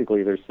 So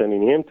basically, they're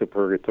sending him to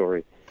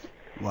purgatory.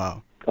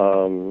 Wow.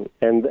 And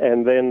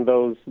then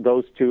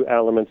those two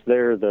elements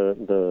there,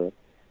 the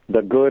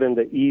good and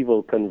the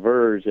evil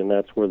converge, and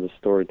that's where the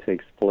story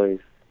takes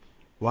place.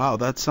 Wow,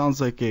 that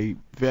sounds like a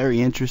very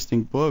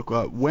interesting book.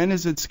 When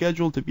is it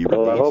scheduled to be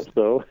released? Well, I hope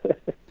so.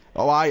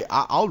 Oh,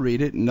 I'll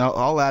read it, and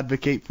I'll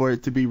advocate for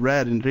it to be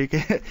read,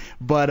 Enrique.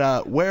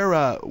 But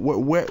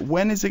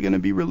when is it going to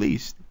be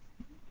released?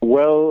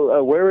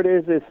 Well, where it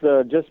is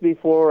just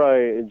before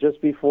I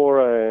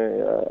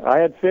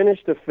had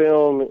finished the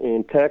film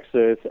in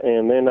Texas,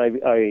 and then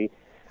I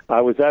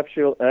was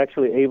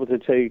actually able to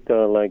take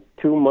like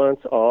 2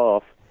 months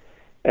off,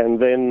 and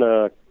then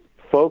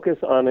focus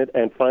on it,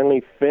 and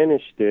finally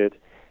finished it,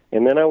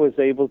 and then I was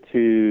able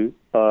to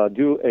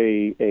do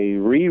a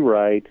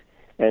rewrite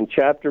and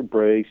chapter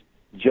breaks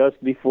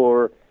just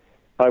before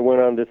I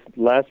went on this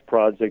last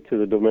project to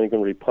the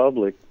Dominican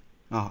Republic.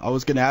 Oh, I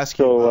was going to ask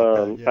you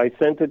about that. Yeah. I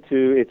sent it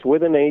it's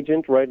with an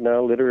agent right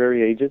now,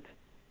 literary agent,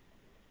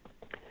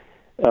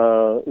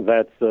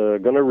 that's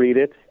going to read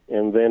it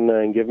and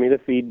then give me the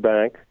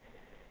feedback.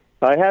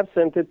 I have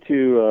sent it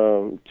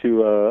to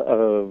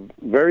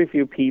very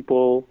few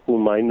people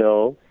whom I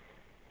know,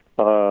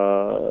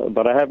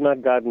 but I have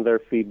not gotten their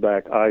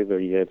feedback either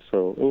yet.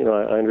 So,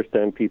 I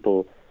understand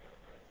people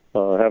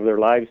have their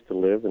lives to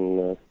live,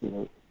 and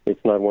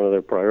it's not one of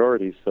their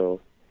priorities. So,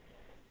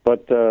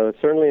 but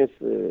certainly,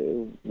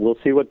 we'll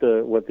see what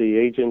the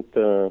agent,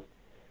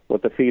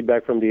 what the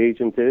feedback from the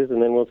agent is,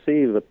 and then we'll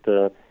see. But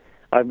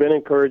I've been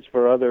encouraged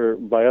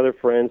by other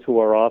friends who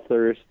are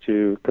authors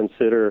to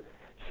consider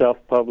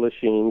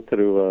self-publishing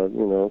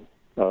through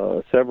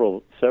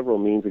several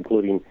means,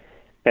 including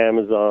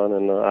Amazon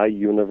and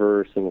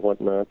iUniverse and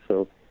whatnot.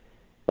 So,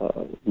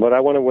 but I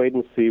want to wait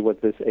and see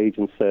what this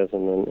agent says,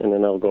 and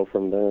then I'll go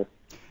from there.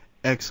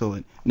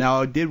 Excellent.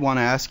 Now, I did want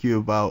to ask you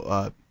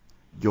about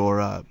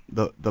your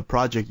the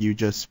project you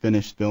just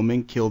finished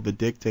filming, Kill the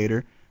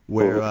Dictator,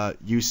 where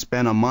you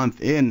spent a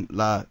month in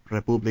La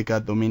República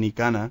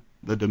Dominicana,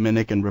 the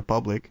Dominican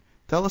Republic.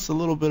 Tell us a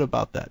little bit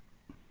about that.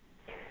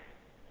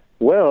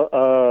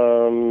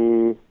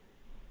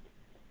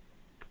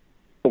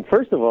 Well,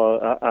 first of all,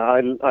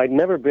 I'd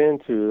never been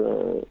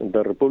to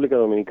the República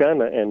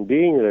Dominicana, and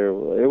being there,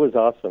 it was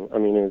awesome. I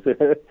mean, it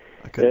was,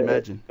 I could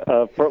imagine.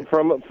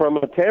 From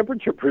a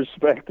temperature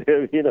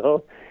perspective,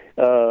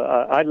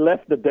 I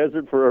left the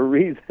desert for a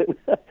reason.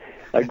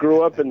 I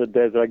grew up in the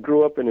desert. I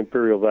grew up in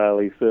Imperial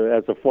Valley, so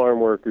as a farm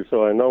worker,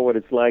 so I know what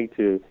it's like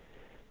to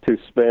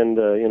spend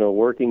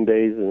working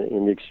days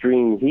in the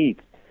extreme heat.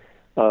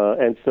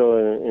 And so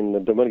in the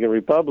Dominican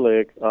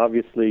Republic,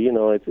 obviously,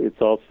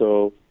 it's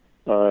also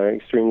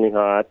extremely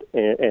hot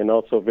and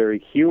also very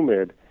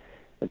humid.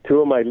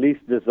 Two of my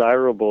least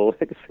desirable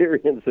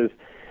experiences,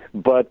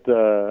 but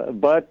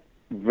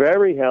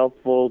very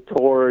helpful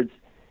towards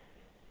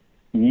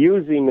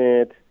using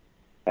it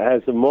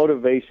as a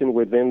motivation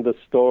within the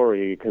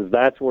story, because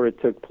that's where it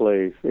took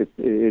place.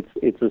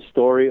 It's a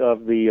story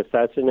of the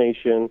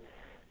assassination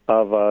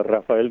of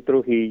Rafael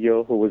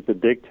Trujillo, who was the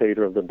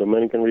dictator of the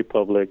Dominican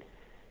Republic.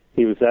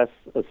 He was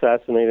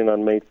assassinated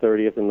on May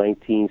 30th in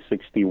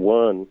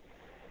 1961,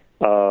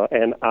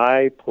 and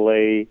I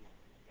play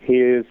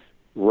his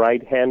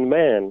right-hand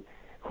man,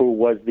 who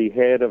was the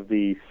head of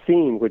the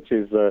SIM, which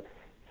is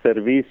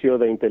Servicio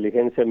de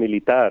Inteligencia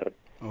Militar.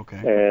 Okay.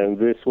 And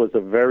this was a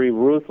very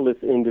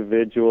ruthless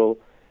individual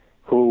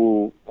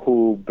who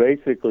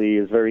basically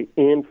is very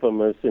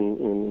infamous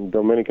in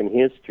Dominican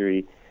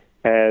history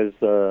as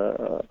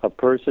a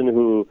person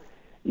who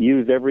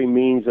used every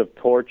means of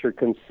torture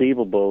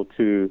conceivable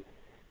to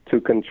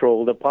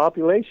control the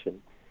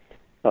population.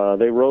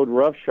 They rode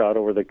roughshod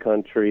over the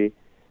country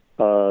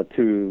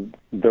to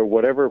their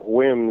whatever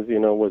whims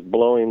was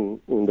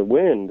blowing in the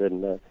wind,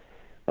 and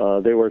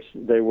they were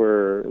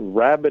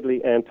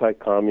rabidly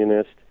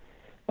anti-communist.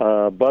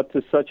 But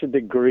to such a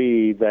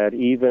degree that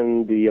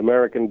even the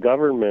American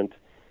government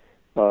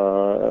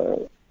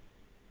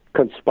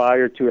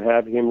conspired to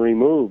have him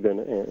removed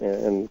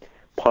and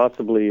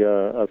possibly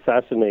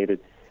assassinated.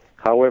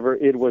 However,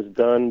 it was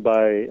done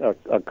by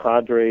a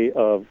cadre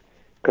of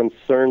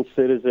concerned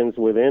citizens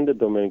within the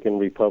Dominican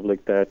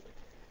Republic that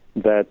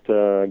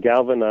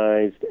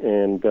galvanized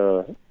and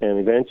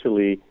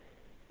eventually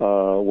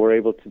were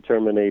able to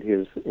terminate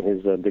his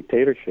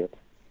dictatorship.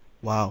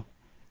 Wow.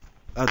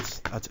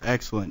 That's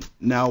excellent.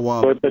 Now,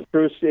 so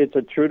it's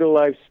a true to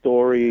life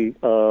story.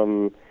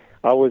 I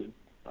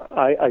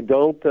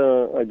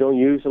don't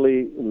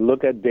usually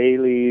look at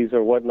dailies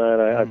or whatnot.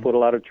 I put a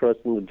lot of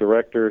trust in the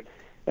director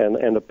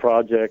and the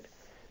project,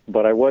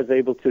 but I was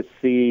able to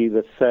see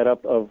the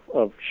setup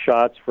of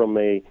shots from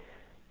a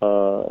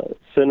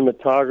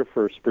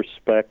cinematographer's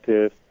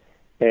perspective,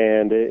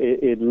 and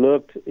it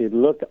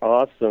looked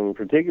awesome,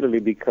 particularly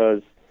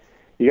because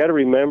you got to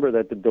remember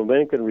that the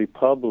Dominican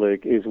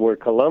Republic is where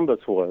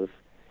Columbus was,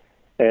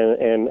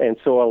 and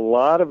so a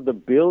lot of the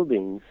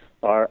buildings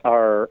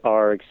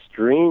are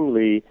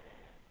extremely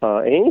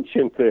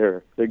ancient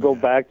there. They go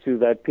back to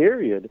that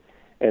period,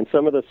 and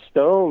some of the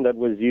stone that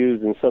was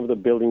used in some of the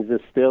buildings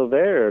is still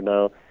there.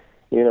 Now,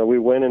 we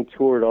went and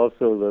toured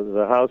also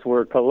the house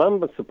where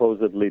Columbus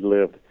supposedly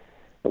lived,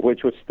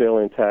 which was still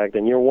intact.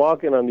 And you're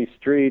walking on these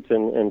streets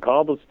and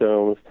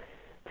cobblestones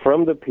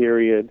from the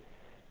period.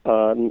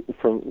 From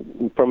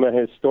a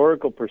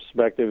historical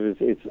perspective,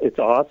 it's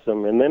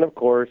awesome. And then, of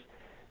course,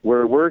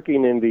 we're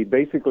working in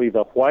basically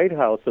the White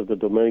House of the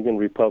Dominican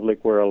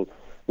Republic,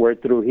 where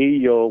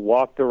Trujillo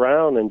walked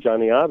around, and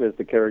Johnny Aves,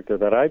 the character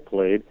that I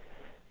played,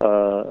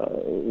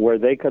 where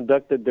they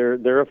conducted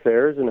their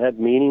affairs and had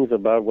meetings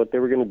about what they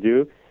were going to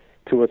do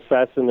to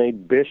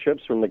assassinate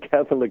bishops from the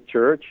Catholic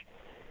Church.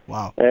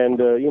 Wow. And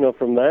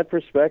from that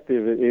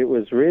perspective, it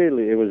was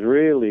really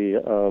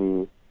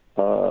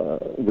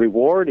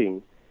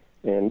rewarding.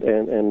 And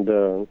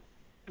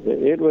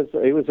it was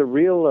a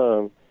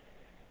real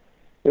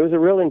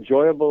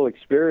enjoyable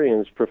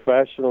experience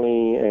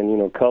professionally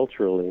and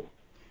culturally.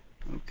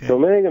 Okay.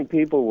 Dominican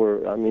people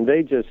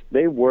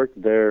they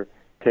worked their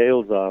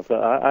tails off.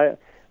 I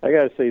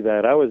got to say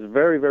that I was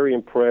very, very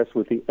impressed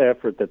with the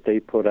effort that they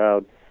put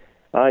out.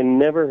 I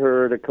never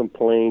heard a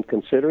complaint,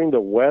 considering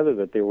the weather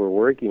that they were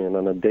working in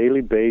on a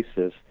daily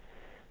basis.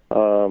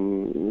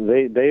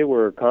 They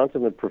were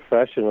consummate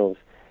professionals.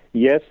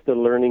 Yes, the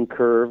learning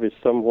curve is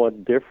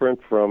somewhat different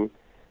from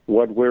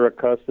what we're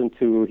accustomed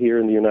to here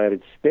in the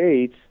United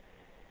States.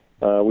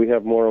 We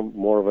have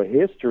more of a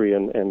history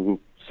and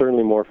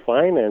certainly more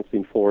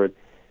financing for it.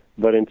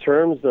 But in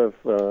terms of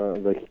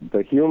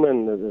the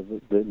human,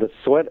 the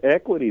sweat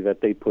equity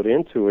that they put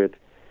into it,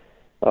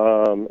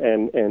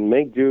 and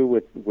make do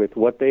with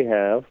what they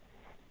have,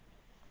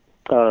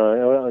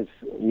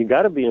 you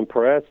got to be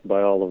impressed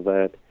by all of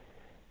that.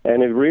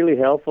 And it's really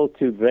helpful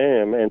to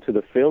them and to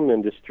the film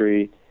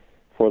industry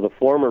for the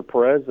former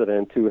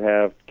president to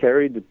have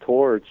carried the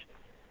torch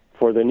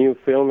for the new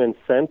film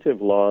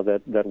incentive law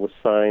that was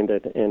signed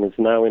and is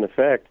now in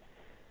effect,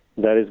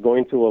 that is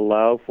going to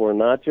allow for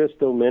not just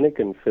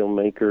Dominican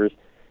filmmakers,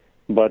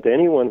 but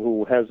anyone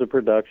who has a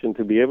production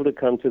to be able to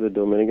come to the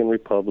Dominican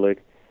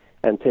Republic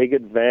and take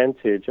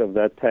advantage of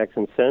that tax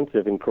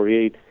incentive and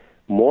create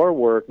more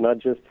work, not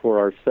just for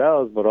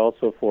ourselves, but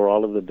also for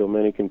all of the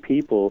Dominican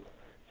people,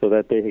 so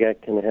that they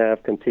can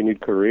have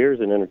continued careers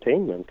in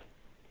entertainment.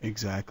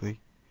 Exactly.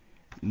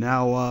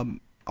 Now,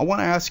 I want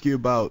to ask you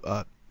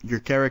about your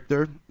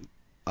character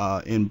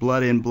in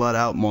Blood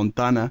Out,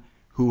 Montana,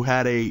 who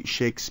had a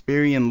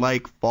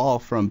Shakespearean-like fall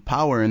from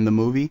power in the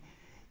movie.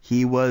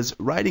 He was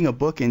writing a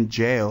book in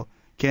jail.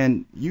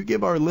 Can you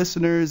give our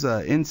listeners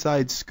an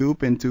inside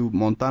scoop into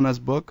Montana's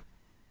book?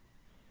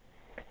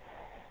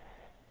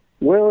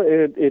 Well,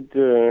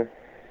 it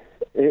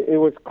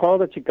was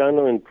called A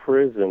Chicano in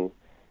Prison,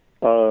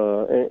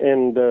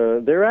 and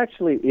there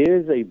actually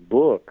is a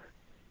book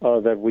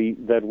that we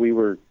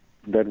were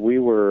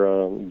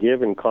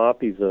given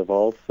copies of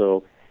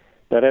also,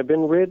 that had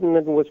been written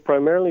and was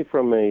primarily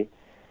from a.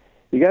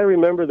 You got to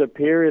remember the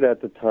period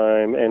at the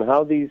time and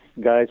how these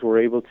guys were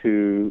able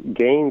to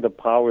gain the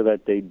power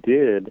that they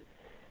did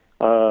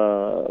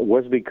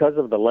was because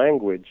of the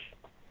language.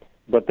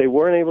 But they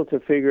weren't able to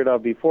figure it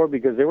out before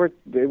because they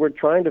were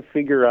trying to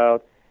figure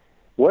out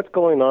what's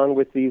going on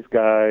with these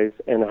guys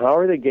and how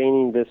are they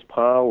gaining this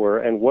power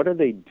and what are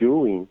they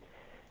doing.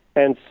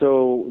 And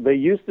so they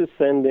used to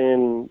send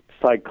in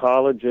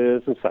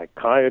psychologists and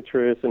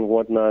psychiatrists and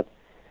whatnot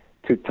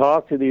to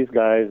talk to these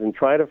guys and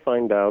try to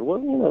find out, well,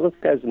 this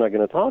guy's not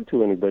going to talk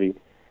to anybody.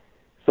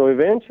 So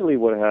eventually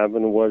what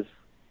happened was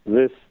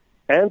this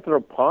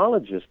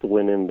anthropologist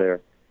went in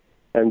there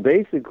and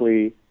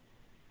basically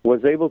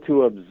was able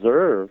to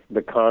observe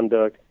the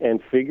conduct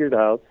and figured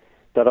out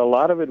that a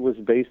lot of it was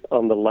based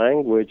on the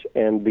language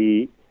and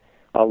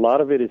a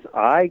lot of it is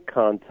eye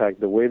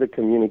contact, the way the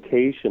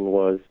communication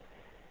was.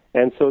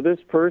 And so this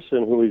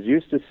person who is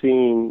used to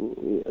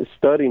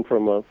studying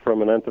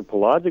from an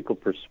anthropological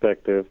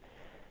perspective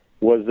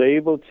was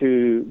able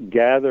to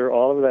gather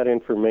all of that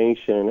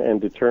information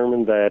and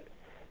determine that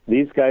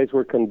these guys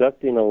were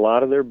conducting a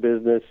lot of their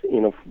business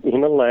in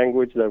a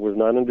language that was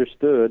not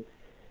understood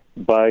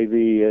by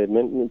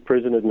the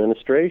prison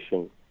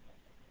administration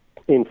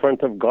in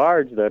front of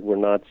guards that were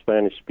not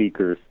Spanish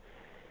speakers.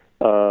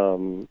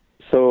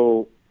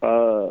 So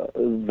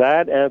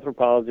that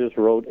anthropologist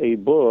wrote a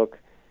book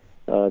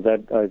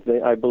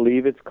that I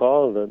believe it's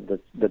called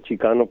the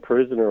Chicano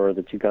Prisoner or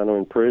the Chicano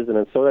in Prison,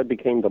 and so that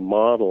became the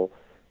model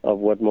of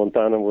what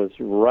Montana was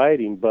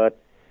writing. But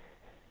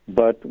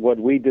what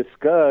we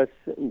discussed,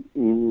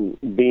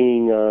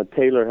 being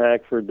Taylor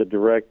Hackford, the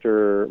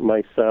director,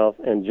 myself,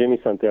 and Jimmy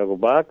Santiago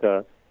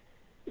Baca,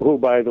 who,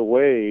 by the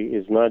way,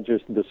 is not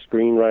just the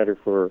screenwriter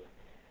for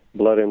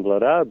Blood In,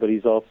 Blood Out, but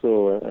he's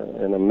also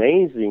an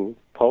amazing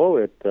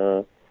poet,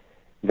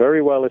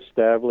 very well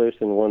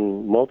established, and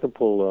won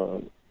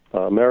multiple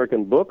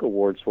American Book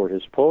Awards for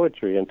his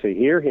poetry. And to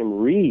hear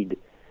him read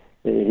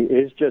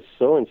is just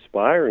so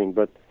inspiring.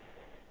 But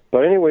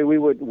anyway, we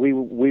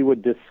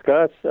would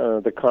discuss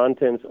the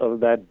contents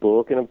of that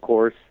book, and of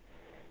course,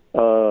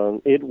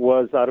 it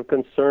was out of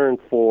concern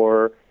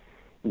for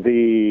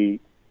the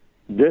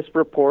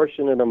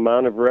disproportionate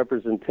amount of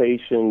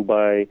representation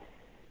by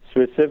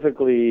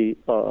specifically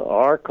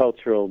our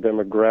cultural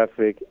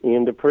demographic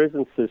in the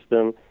prison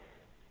system,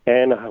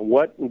 and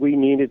what we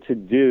needed to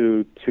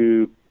do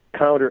to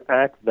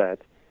counteract that.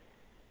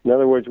 In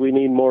other words, we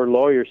need more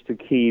lawyers to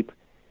keep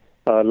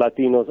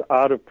Latinos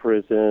out of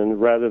prison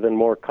rather than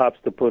more cops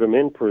to put them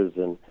in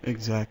prison.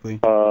 Exactly.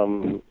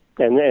 And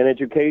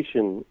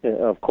education,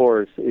 of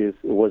course,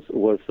 was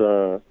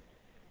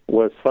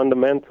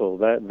fundamental.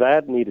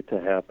 That needed to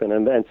happen,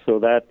 and so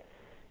that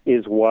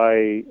is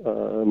why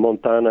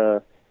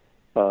Montana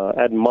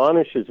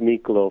admonishes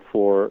Miklo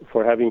for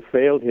having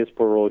failed his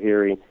parole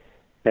hearing,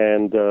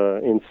 and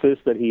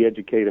insists that he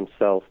educate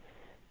himself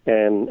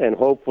and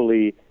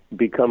hopefully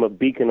become a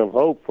beacon of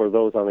hope for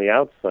those on the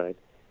outside.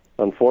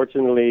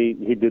 Unfortunately,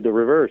 he did the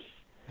reverse.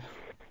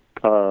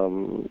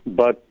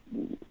 But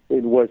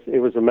it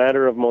was a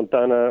matter of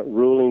Montana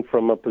ruling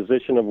from a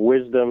position of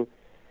wisdom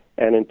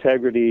and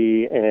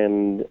integrity,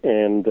 and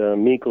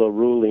Miklo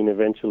ruling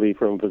eventually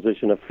from a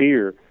position of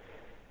fear,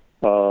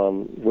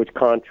 which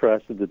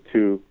contrasted the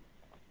two.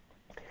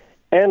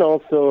 And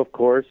also, of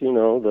course, I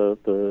don't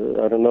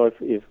know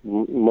if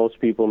most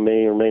people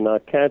may or may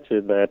not catch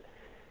it, that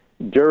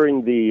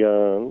during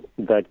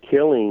that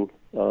killing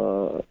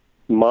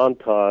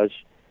montage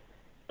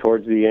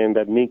towards the end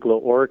that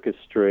Miklo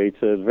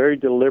orchestrates, a very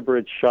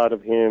deliberate shot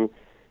of him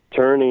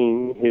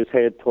turning his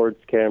head towards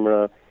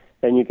camera,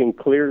 and you can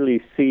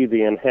clearly see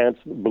the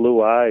enhanced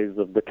blue eyes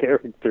of the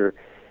character.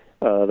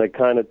 That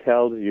kind of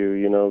tells you,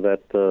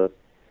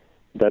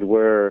 that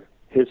where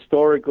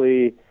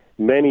historically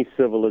many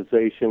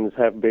civilizations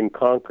have been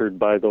conquered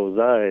by those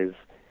eyes,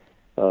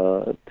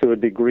 to a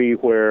degree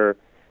where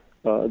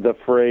the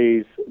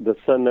phrase "the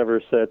sun never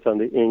sets on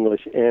the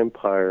English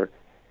Empire"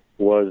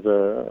 was,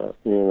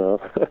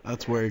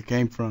 That's where it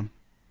came from.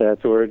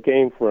 That's where it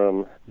came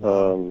from.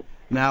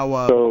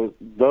 Now, so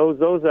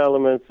those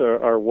elements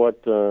are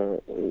what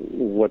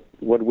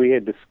we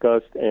had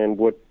discussed and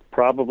what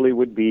probably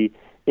would be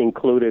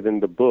included in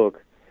the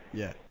book.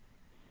 Yeah.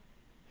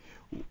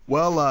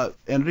 Well,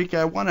 Enrique,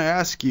 I want to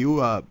ask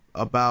you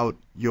about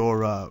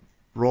your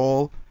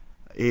role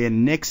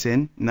in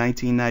Nixon,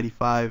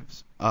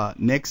 1995's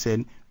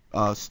Nixon,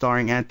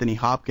 starring Anthony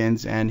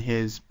Hopkins and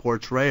his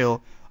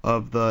portrayal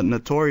of the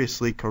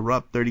notoriously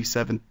corrupt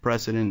 37th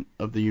President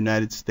of the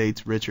United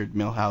States, Richard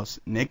Milhous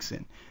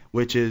Nixon,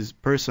 which is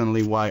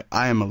personally why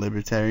I am a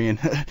libertarian.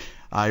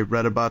 I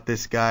read about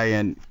this guy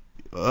and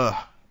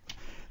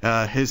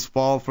his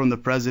fall from the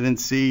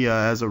presidency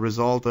as a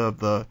result of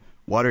the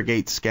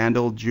Watergate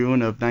scandal,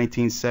 June of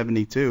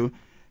 1972.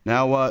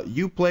 Now,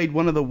 you played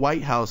one of the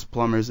White House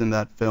plumbers in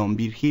that film,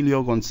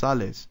 Virgilio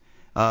Gonzalez.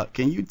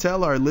 Can you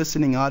tell our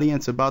listening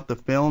audience about the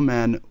film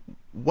and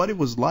what it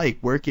was like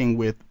working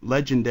with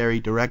legendary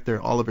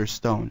director Oliver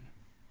Stone?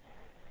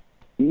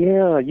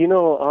 Yeah,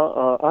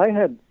 I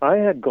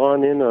had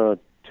gone in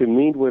to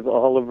meet with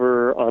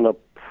Oliver on a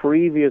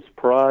previous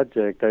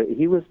project.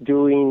 He was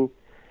going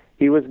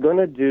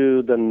to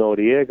do the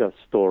Noriega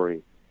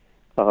story,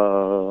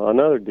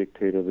 another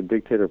dictator, the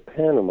dictator of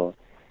Panama,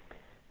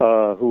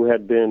 who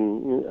had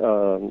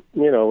been,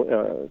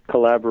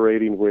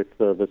 collaborating with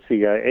the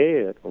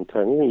CIA at one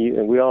time.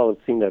 And we all have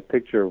seen that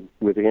picture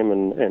with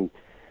him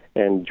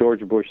and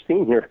George Bush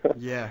Sr.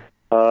 Yeah.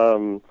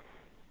 And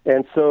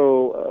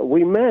so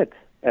we met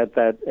at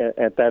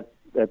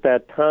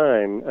that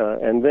time,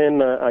 and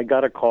then I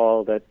got a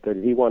call that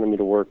he wanted me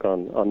to work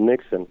on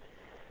Nixon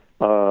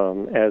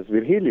as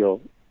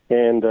Virgilio.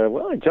 And,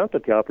 I jumped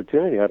at the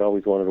opportunity. I'd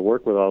always wanted to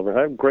work with Oliver.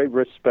 I have great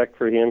respect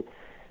for him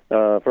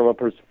from a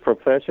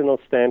professional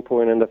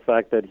standpoint, and the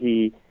fact that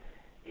he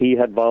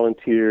had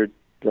volunteered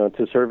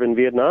to serve in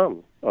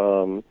Vietnam.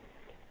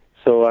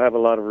 So I have a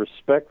lot of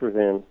respect for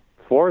him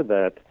for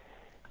that.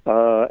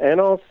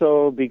 And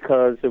also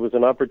because it was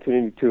an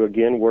opportunity to,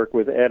 again, work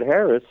with Ed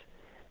Harris.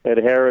 Ed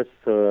Harris,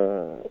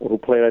 who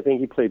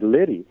he played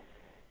Liddy.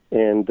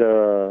 And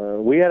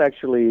we had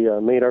actually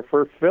made our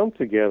first film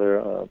together,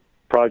 a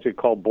project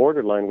called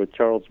Borderline with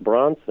Charles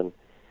Bronson.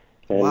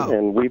 And, wow.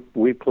 And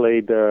we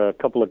played a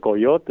couple of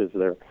coyotes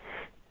there.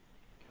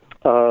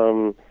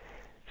 So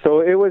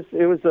it was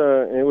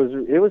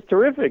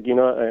terrific.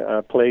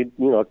 I played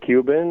a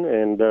Cuban,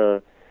 and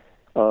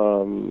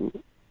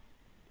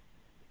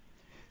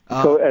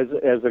so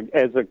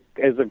as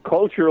a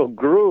cultural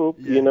group,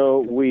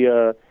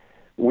 yeah.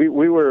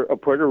 we were a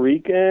Puerto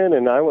Rican,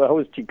 and I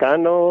was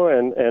Chicano,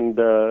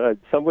 and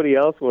somebody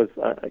else was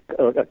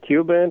a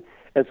Cuban.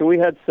 And so we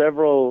had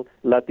several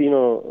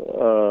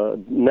Latino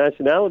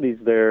nationalities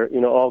there,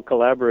 all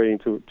collaborating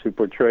to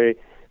portray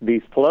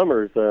these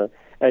plumbers.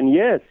 And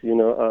yes,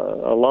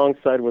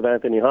 alongside with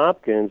Anthony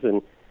Hopkins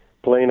and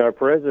playing our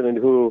president,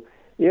 who,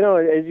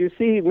 as you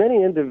see,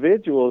 many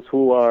individuals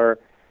who are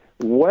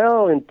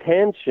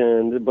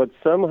well-intentioned, but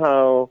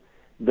somehow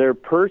their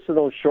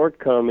personal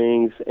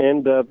shortcomings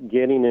end up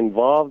getting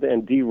involved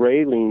and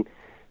derailing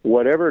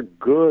whatever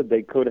good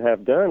they could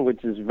have done,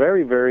 which is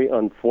very, very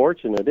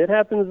unfortunate. It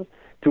happens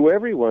to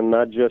everyone,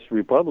 not just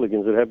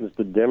Republicans. It happens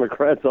to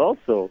Democrats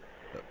also.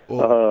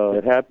 Well,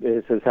 it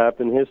has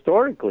happened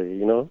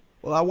historically, Well,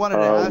 I wanted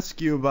to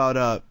ask you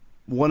about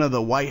one of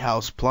the White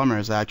House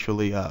plumbers,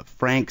 actually,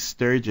 Frank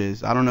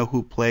Sturgis. I don't know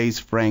who plays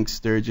Frank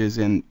Sturgis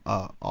in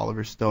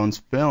Oliver Stone's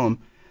film,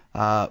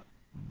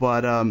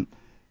 but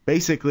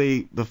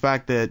basically the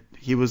fact that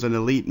he was an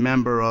elite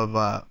member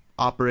of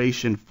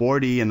Operation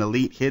 40, an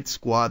elite hit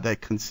squad that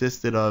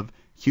consisted of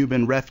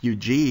Cuban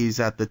refugees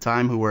at the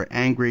time who were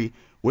angry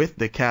with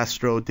the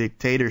Castro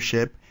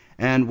dictatorship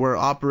and were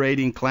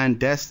operating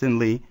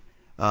clandestinely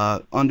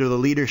under the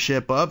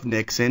leadership of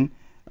Nixon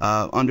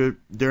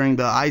during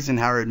the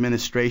Eisenhower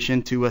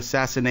administration to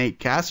assassinate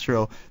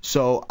Castro.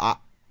 So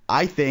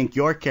I think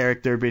your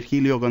character,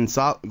 Virgilio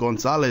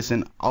Gonzalez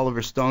in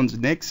Oliver Stone's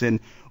Nixon,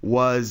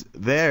 was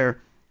there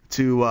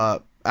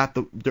to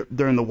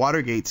during the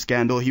Watergate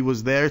scandal. He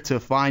was there to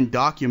find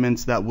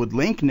documents that would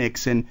link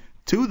Nixon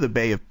to the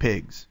Bay of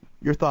Pigs.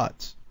 Your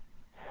thoughts?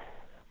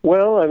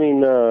 Well, I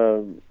mean,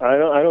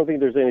 I don't think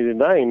there's any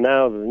denying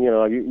now.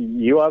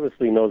 You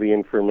obviously know the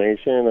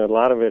information. A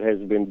lot of it has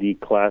been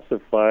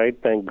declassified.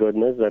 Thank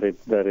goodness that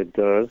it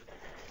does.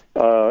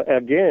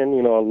 Again,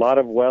 a lot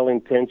of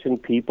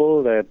well-intentioned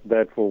people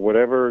that for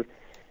whatever,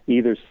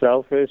 either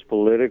selfish,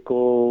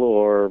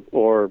 political,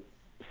 or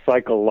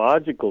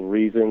psychological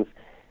reasons,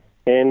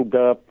 end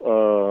up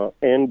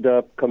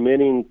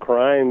committing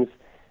crimes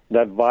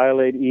that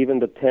violate even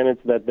the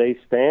tenets that they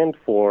stand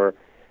for.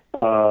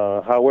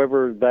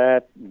 However,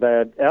 that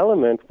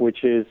element,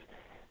 which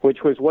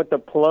was what the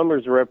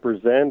plumbers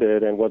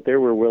represented and what they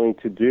were willing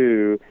to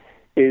do,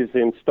 is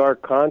in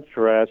stark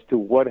contrast to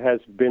what has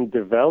been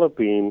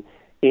developing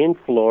in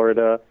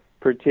Florida,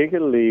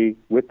 particularly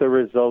with the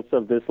results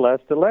of this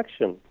last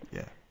election.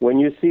 Yeah. When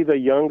you see the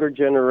younger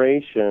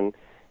generation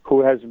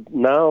who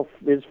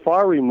is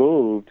far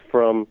removed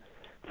from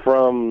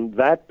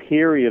that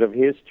period of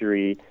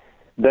history,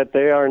 that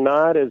they are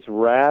not as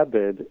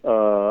rabid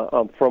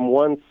from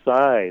one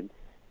side,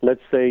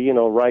 let's say,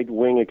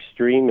 right-wing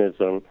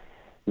extremism,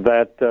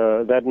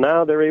 that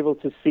now they're able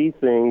to see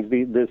things,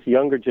 this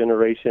younger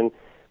generation,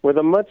 with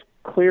a much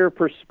clearer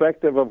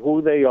perspective of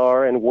who they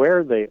are and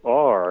where they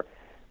are,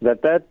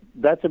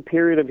 that's a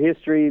period of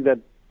history that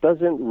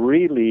doesn't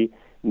really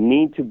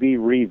need to be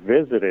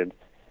revisited.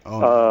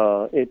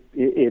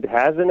 It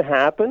hasn't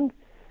happened.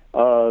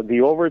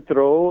 The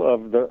overthrow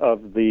of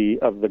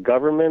the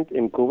government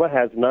in Cuba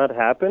has not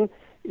happened.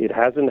 It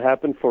hasn't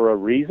happened for a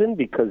reason,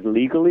 because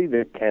legally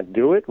they can't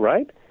do it,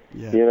 right?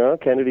 Yeah. You know,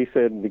 Kennedy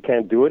said they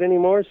can't do it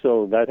anymore,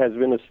 so that has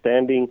been a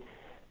standing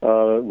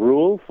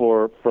rule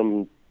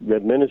from the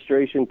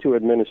administration to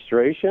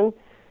administration.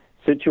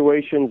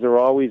 Situations are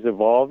always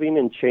evolving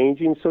and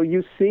changing, so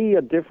you see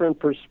a different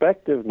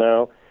perspective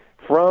now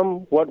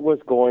from what was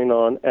going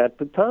on at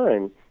the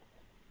time.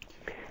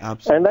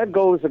 Absolutely. And that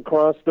goes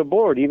across the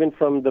board, even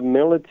from the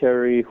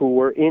military who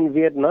were in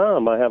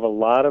Vietnam. I have a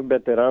lot of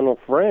veterano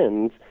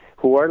friends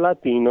who are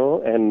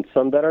Latino, and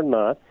some that are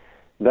not,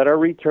 that are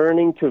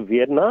returning to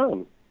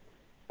Vietnam.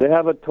 They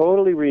have a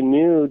totally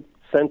renewed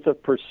sense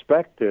of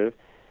perspective,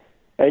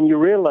 and you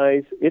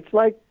realize it's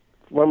like,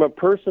 from a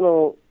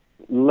personal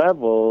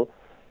level,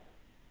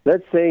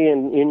 let's say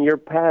in your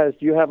past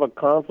you have a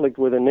conflict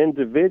with an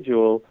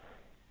individual,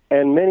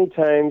 and many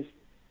times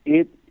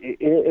in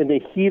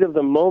the heat of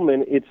the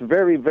moment it's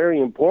very, very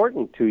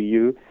important to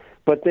you,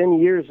 but then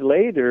years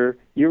later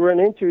you run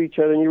into each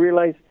other and you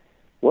realize,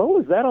 what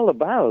was that all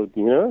about,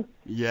 you know?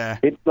 Yeah.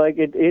 It's like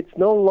it's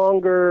no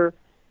longer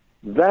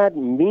that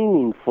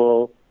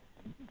meaningful,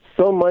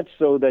 so much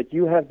so that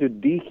you have to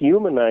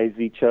dehumanize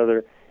each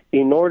other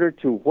in order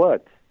to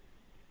what?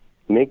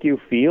 Make you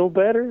feel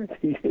better?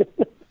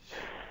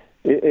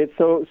 It's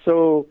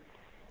so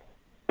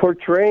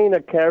portraying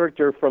a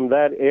character from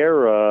that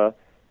era,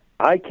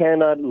 I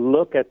cannot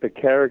look at the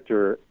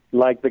character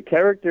like the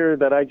character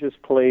that I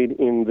just played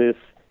in this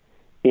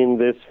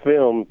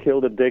film,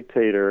 Kill the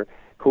Dictator,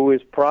 who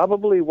is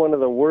probably one of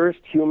the worst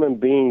human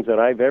beings that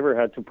I've ever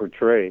had to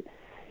portray.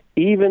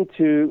 Even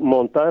to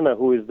Montana,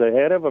 who is the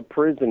head of a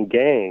prison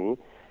gang,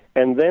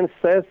 and then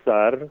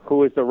Cesar,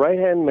 who is the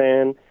right-hand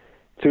man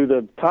to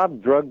the top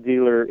drug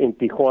dealer in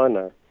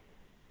Tijuana.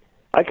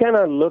 I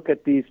cannot look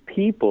at these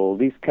people,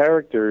 these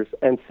characters,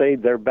 and say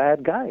they're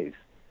bad guys.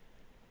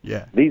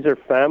 Yeah. These are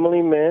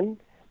family men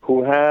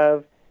who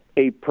have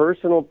a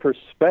personal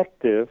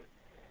perspective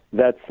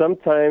that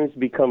sometimes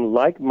become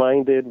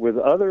like-minded with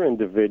other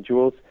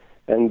individuals,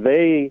 and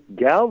they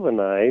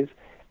galvanize,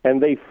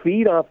 and they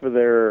feed off of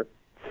their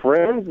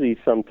frenzy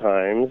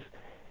sometimes,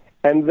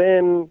 and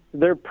then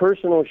their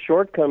personal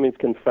shortcomings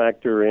can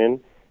factor in,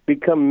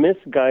 become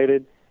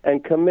misguided,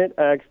 and commit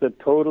acts that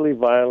totally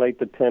violate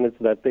the tenets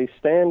that they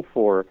stand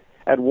for.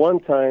 At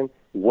one time,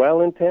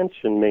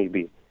 well-intentioned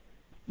maybe,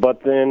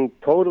 but then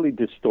totally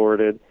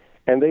distorted,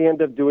 and they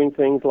end up doing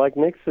things like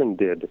Nixon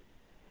did,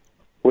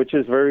 which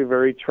is very,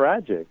 very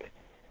tragic.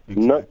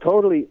 Exactly. Not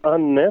totally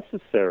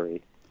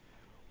unnecessary.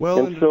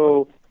 Well, and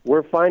so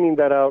we're finding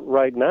that out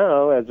right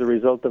now as a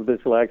result of this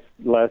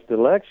last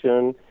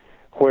election,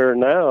 where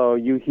now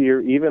you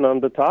hear, even on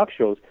the talk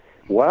shows,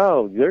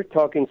 wow, they're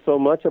talking so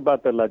much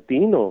about the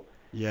Latino.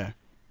 Yeah.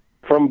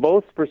 From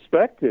both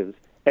perspectives.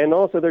 And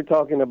also they're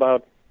talking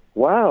about,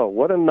 wow,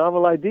 what a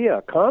novel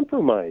idea,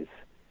 compromise.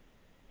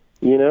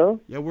 You know?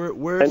 Yeah,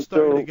 we're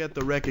starting to get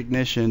the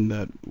recognition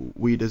that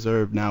we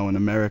deserve now in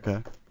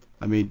America.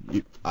 I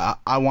mean,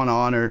 I want to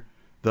honor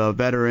the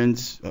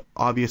veterans,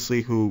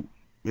 obviously, who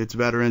it's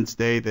Veterans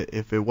Day, that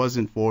if it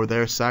wasn't for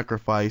their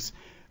sacrifice,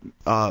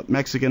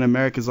 Mexican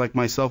Americans like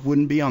myself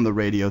wouldn't be on the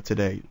radio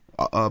today.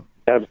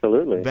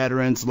 Absolutely.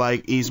 Veterans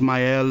like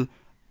Ismael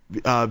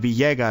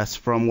Villegas,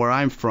 from where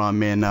I'm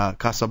from, in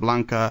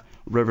Casablanca,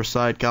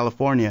 Riverside,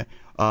 California.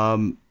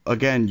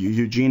 Again,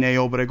 Eugene A.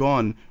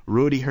 Obregon,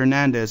 Rudy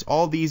Hernandez,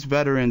 all these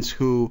veterans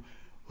who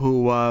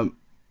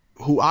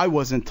I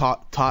wasn't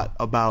taught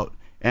about,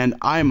 and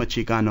I'm a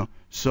Chicano,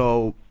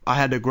 so I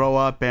had to grow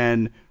up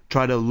and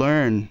try to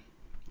learn,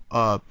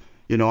 on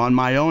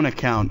my own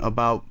account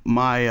about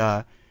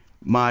my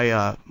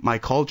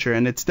culture,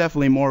 and it's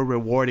definitely more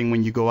rewarding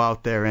when you go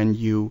out there and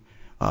you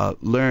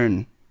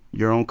learn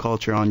your own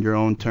culture on your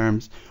own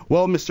terms.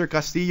 Well, Mr.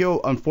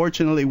 Castillo,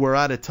 unfortunately, we're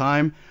out of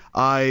time.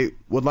 I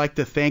would like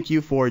to thank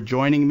you for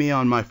joining me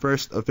on my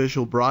first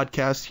official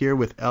broadcast here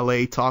with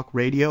LA Talk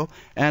Radio,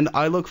 and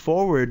I look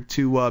forward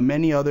to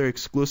many other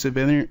exclusive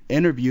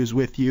interviews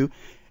with you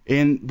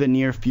in the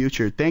near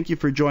future. Thank you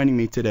for joining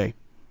me today.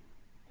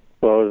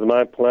 Well, it was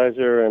my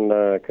pleasure,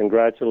 and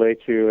congratulate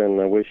you, and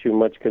I wish you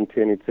much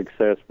continued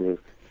success, Bruce.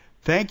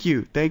 Thank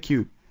you.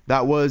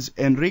 That was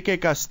Enrique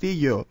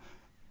Castillo.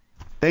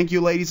 Thank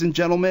you, ladies and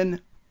gentlemen.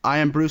 I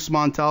am Bruce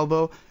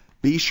Montalvo.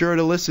 Be sure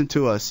to listen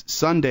to us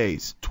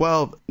Sundays,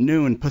 12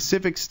 noon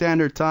Pacific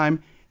Standard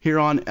Time, here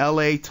on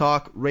LA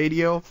Talk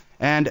Radio.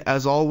 And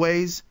as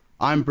always,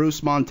 I'm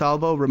Bruce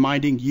Montalvo,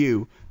 reminding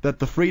you that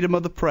the freedom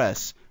of the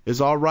press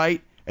is our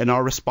right and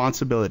our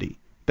responsibility.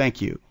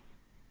 Thank you.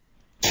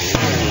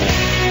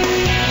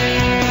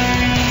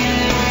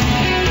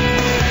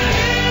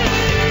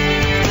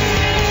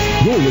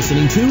 You're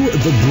listening to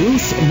The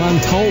Bruce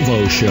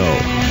Montalvo Show,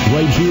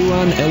 right here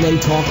on LA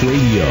Talk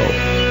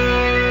Radio.